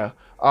 but yeah,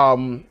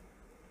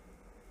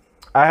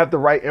 I have to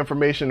write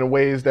information in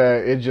ways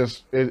that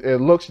it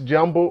looks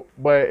jumbled,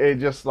 but it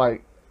just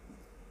like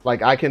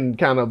I can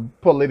kind of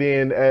pull it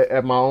in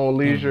at my own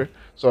leisure.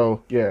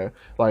 So yeah,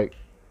 like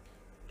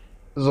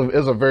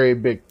it's a very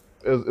big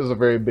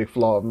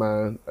flaw of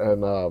mine,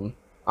 and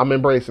I'm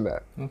embracing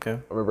that. Okay,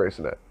 I'm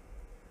embracing that.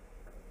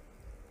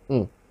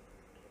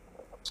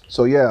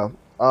 So yeah,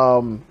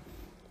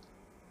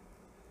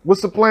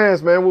 what's the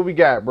plans, man? What we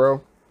got,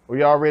 bro? We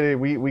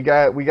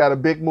got a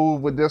big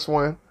move with this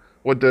one,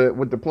 with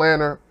the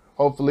planner.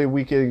 Hopefully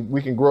we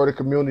can grow the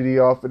community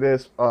off of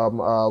this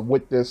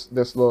with this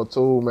little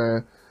tool,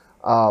 man.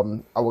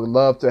 I would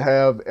love to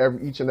have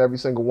each and every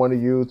single one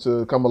of you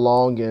to come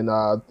along and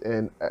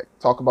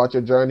talk about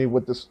your journey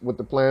with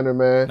the planner,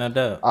 man. No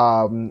doubt.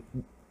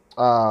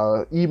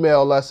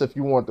 Email us if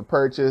you want to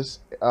purchase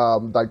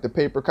like the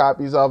paper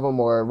copies of them,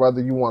 or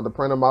whether you want to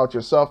print them out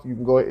yourself. You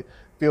can go ahead,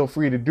 feel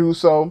free to do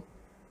so.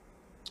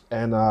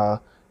 And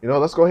you know,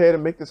 let's go ahead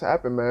and make this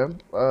happen, man.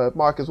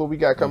 Marcus, what we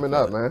got coming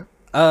up, man?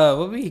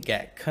 What we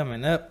got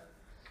coming up?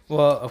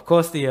 Well, of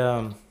course,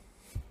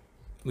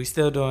 we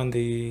still doing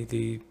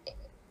the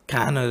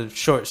kind of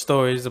short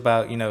stories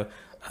about, you know,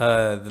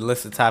 the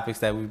list of topics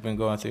that we've been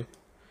going through.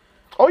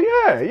 Oh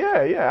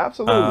yeah,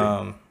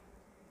 absolutely.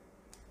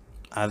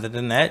 Other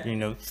than that, you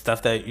know,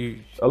 stuff that you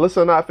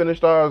Alyssa and I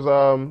finished ours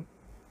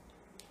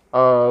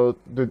the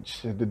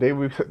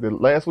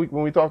last week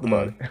when we talked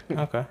about it.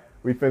 Okay.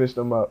 We finished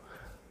them up.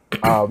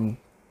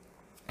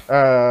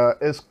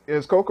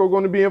 Is Coco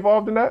going to be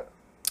involved in that?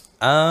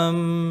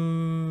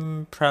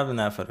 Probably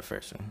not for the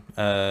first one.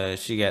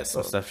 She got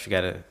some stuff she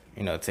gotta,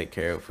 you know, take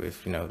care of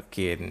with, you know, the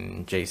kid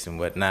and Jason and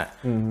whatnot.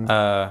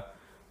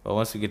 But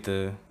once we get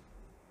the,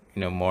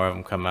 you know, more of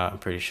them come out, I'm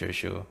pretty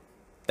sure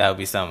that'll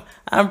be something.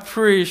 I'm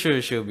pretty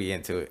sure she'll be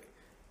into it.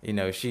 You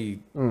know, she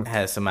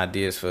has some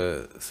ideas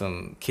for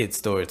some kid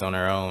stories on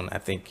her own. I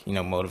think, you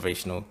know,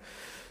 motivational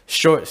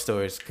short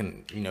stories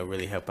can, you know,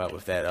 really help out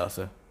with that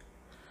also.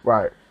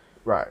 Right.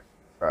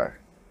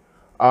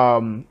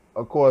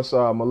 Of course,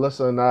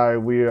 Melissa and I,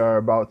 we're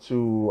about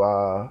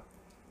to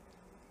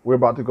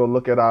go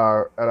look at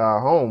our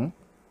home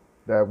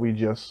that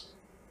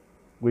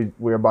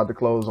we're about to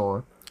close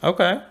on.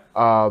 Okay.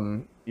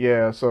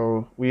 Yeah,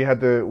 so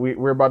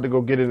we're about to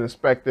go get it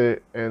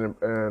inspected and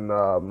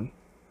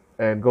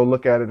go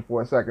look at it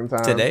for a second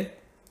time Today?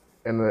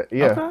 In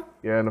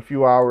a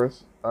few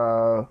hours.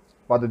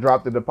 About to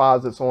drop the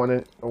deposits on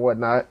it and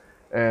whatnot,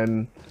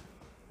 and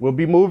we'll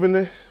be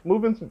moving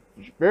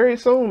very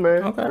soon,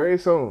 man. Okay. Very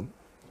soon.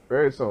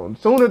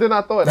 Sooner than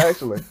I thought,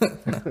 actually.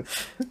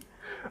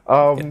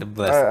 I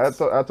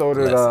told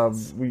her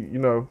we, you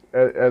know,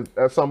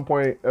 at some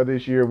point of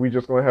this year we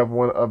just gonna have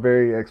a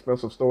very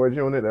expensive storage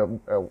unit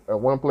at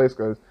one place,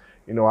 because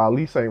you know our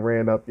lease ain't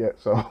ran up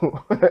yet.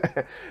 So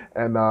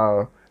and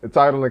the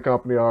titling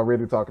company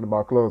already talking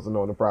about closing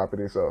on the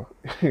property. So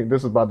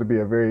this is about to be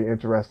a very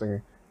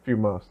interesting few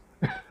months.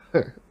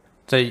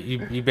 So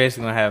you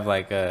basically gonna have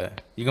like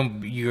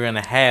you're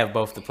gonna have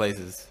both the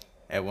places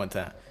at one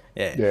time.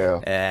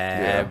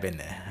 Yeah. I've been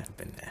there.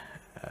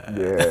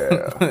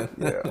 Yeah.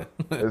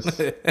 It's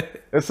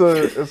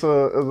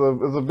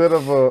a bit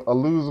of a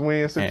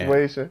lose-win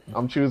situation. Yeah.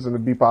 I'm choosing to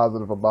be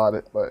positive about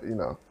it, but you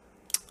know,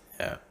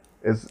 yeah,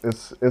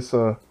 it's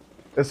a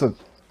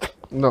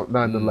no,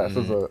 nonetheless,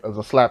 it's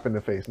a slap in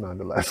the face,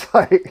 nonetheless.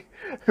 Like,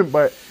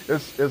 but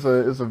it's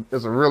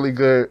a really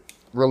good,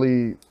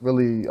 really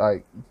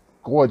like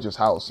gorgeous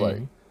house.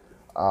 Like,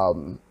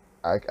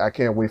 I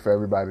can't wait for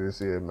everybody to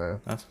see it, man.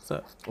 That's what's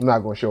up. I'm not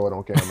gonna show it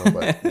on camera,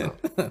 but you know.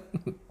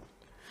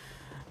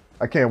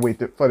 I can't wait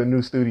for the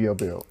new studio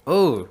build.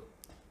 Oh,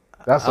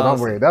 that's what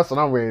I'm ready. That's what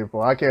I'm ready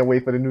for. I can't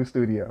wait for the new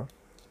studio.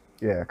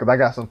 Yeah, because I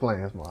got some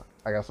plans, Mark.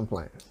 I got some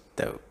plans.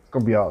 Dope. It's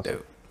gonna be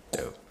awesome.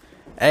 Dope.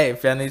 Hey,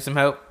 if y'all need some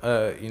help,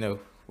 you know,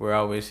 we're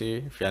always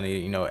here. If y'all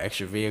need,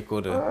 extra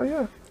vehicle to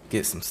Yeah.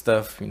 get some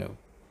stuff,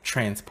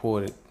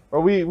 transported.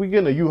 Well, we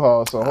getting a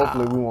U-Haul, so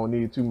hopefully we won't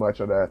need too much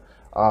of that.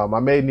 I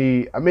may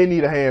need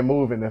a hand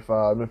moving if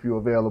you're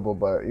available,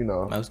 but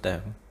Most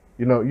definitely.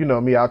 you know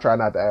me, I'll try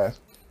not to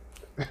ask.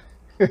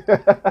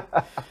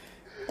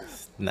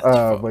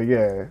 But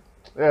yeah,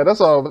 that's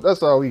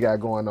all we got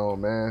going on,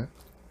 man.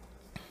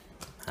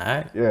 All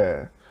right.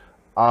 Yeah.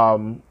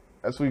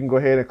 As we can go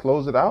ahead and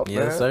close it out,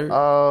 Yes, man.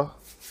 sir.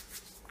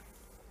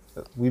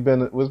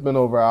 It's been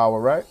over an hour,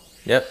 right?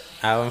 Yep,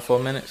 hour and 4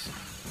 minutes.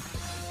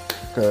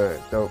 Good.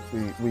 Dope.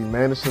 We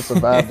managed to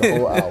survive the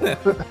whole hour.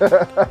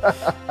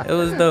 It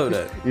was dope,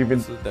 though. Even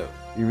It was dope.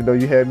 Even though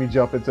you had me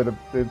jump into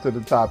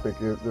the topic,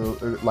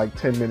 it like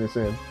 10 minutes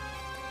in.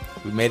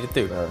 We made it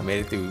through. We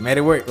made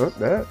it work.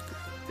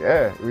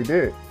 Yeah, we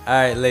did. All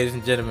right, ladies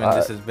and gentlemen,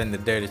 this has been the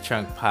Dirty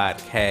Trunk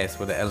Podcast,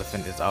 where the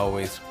elephant is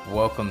always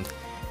welcomed.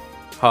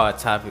 Hard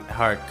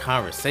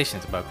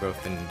conversations about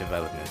growth and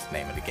development is the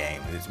name of the game.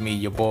 It's me,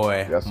 your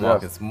boy,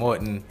 Marcus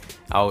Morton.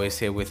 Always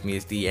here with me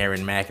is D.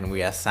 Aaron Mack, and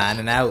we are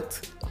signing out.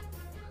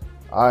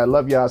 All right,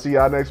 love y'all. See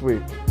y'all next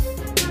week.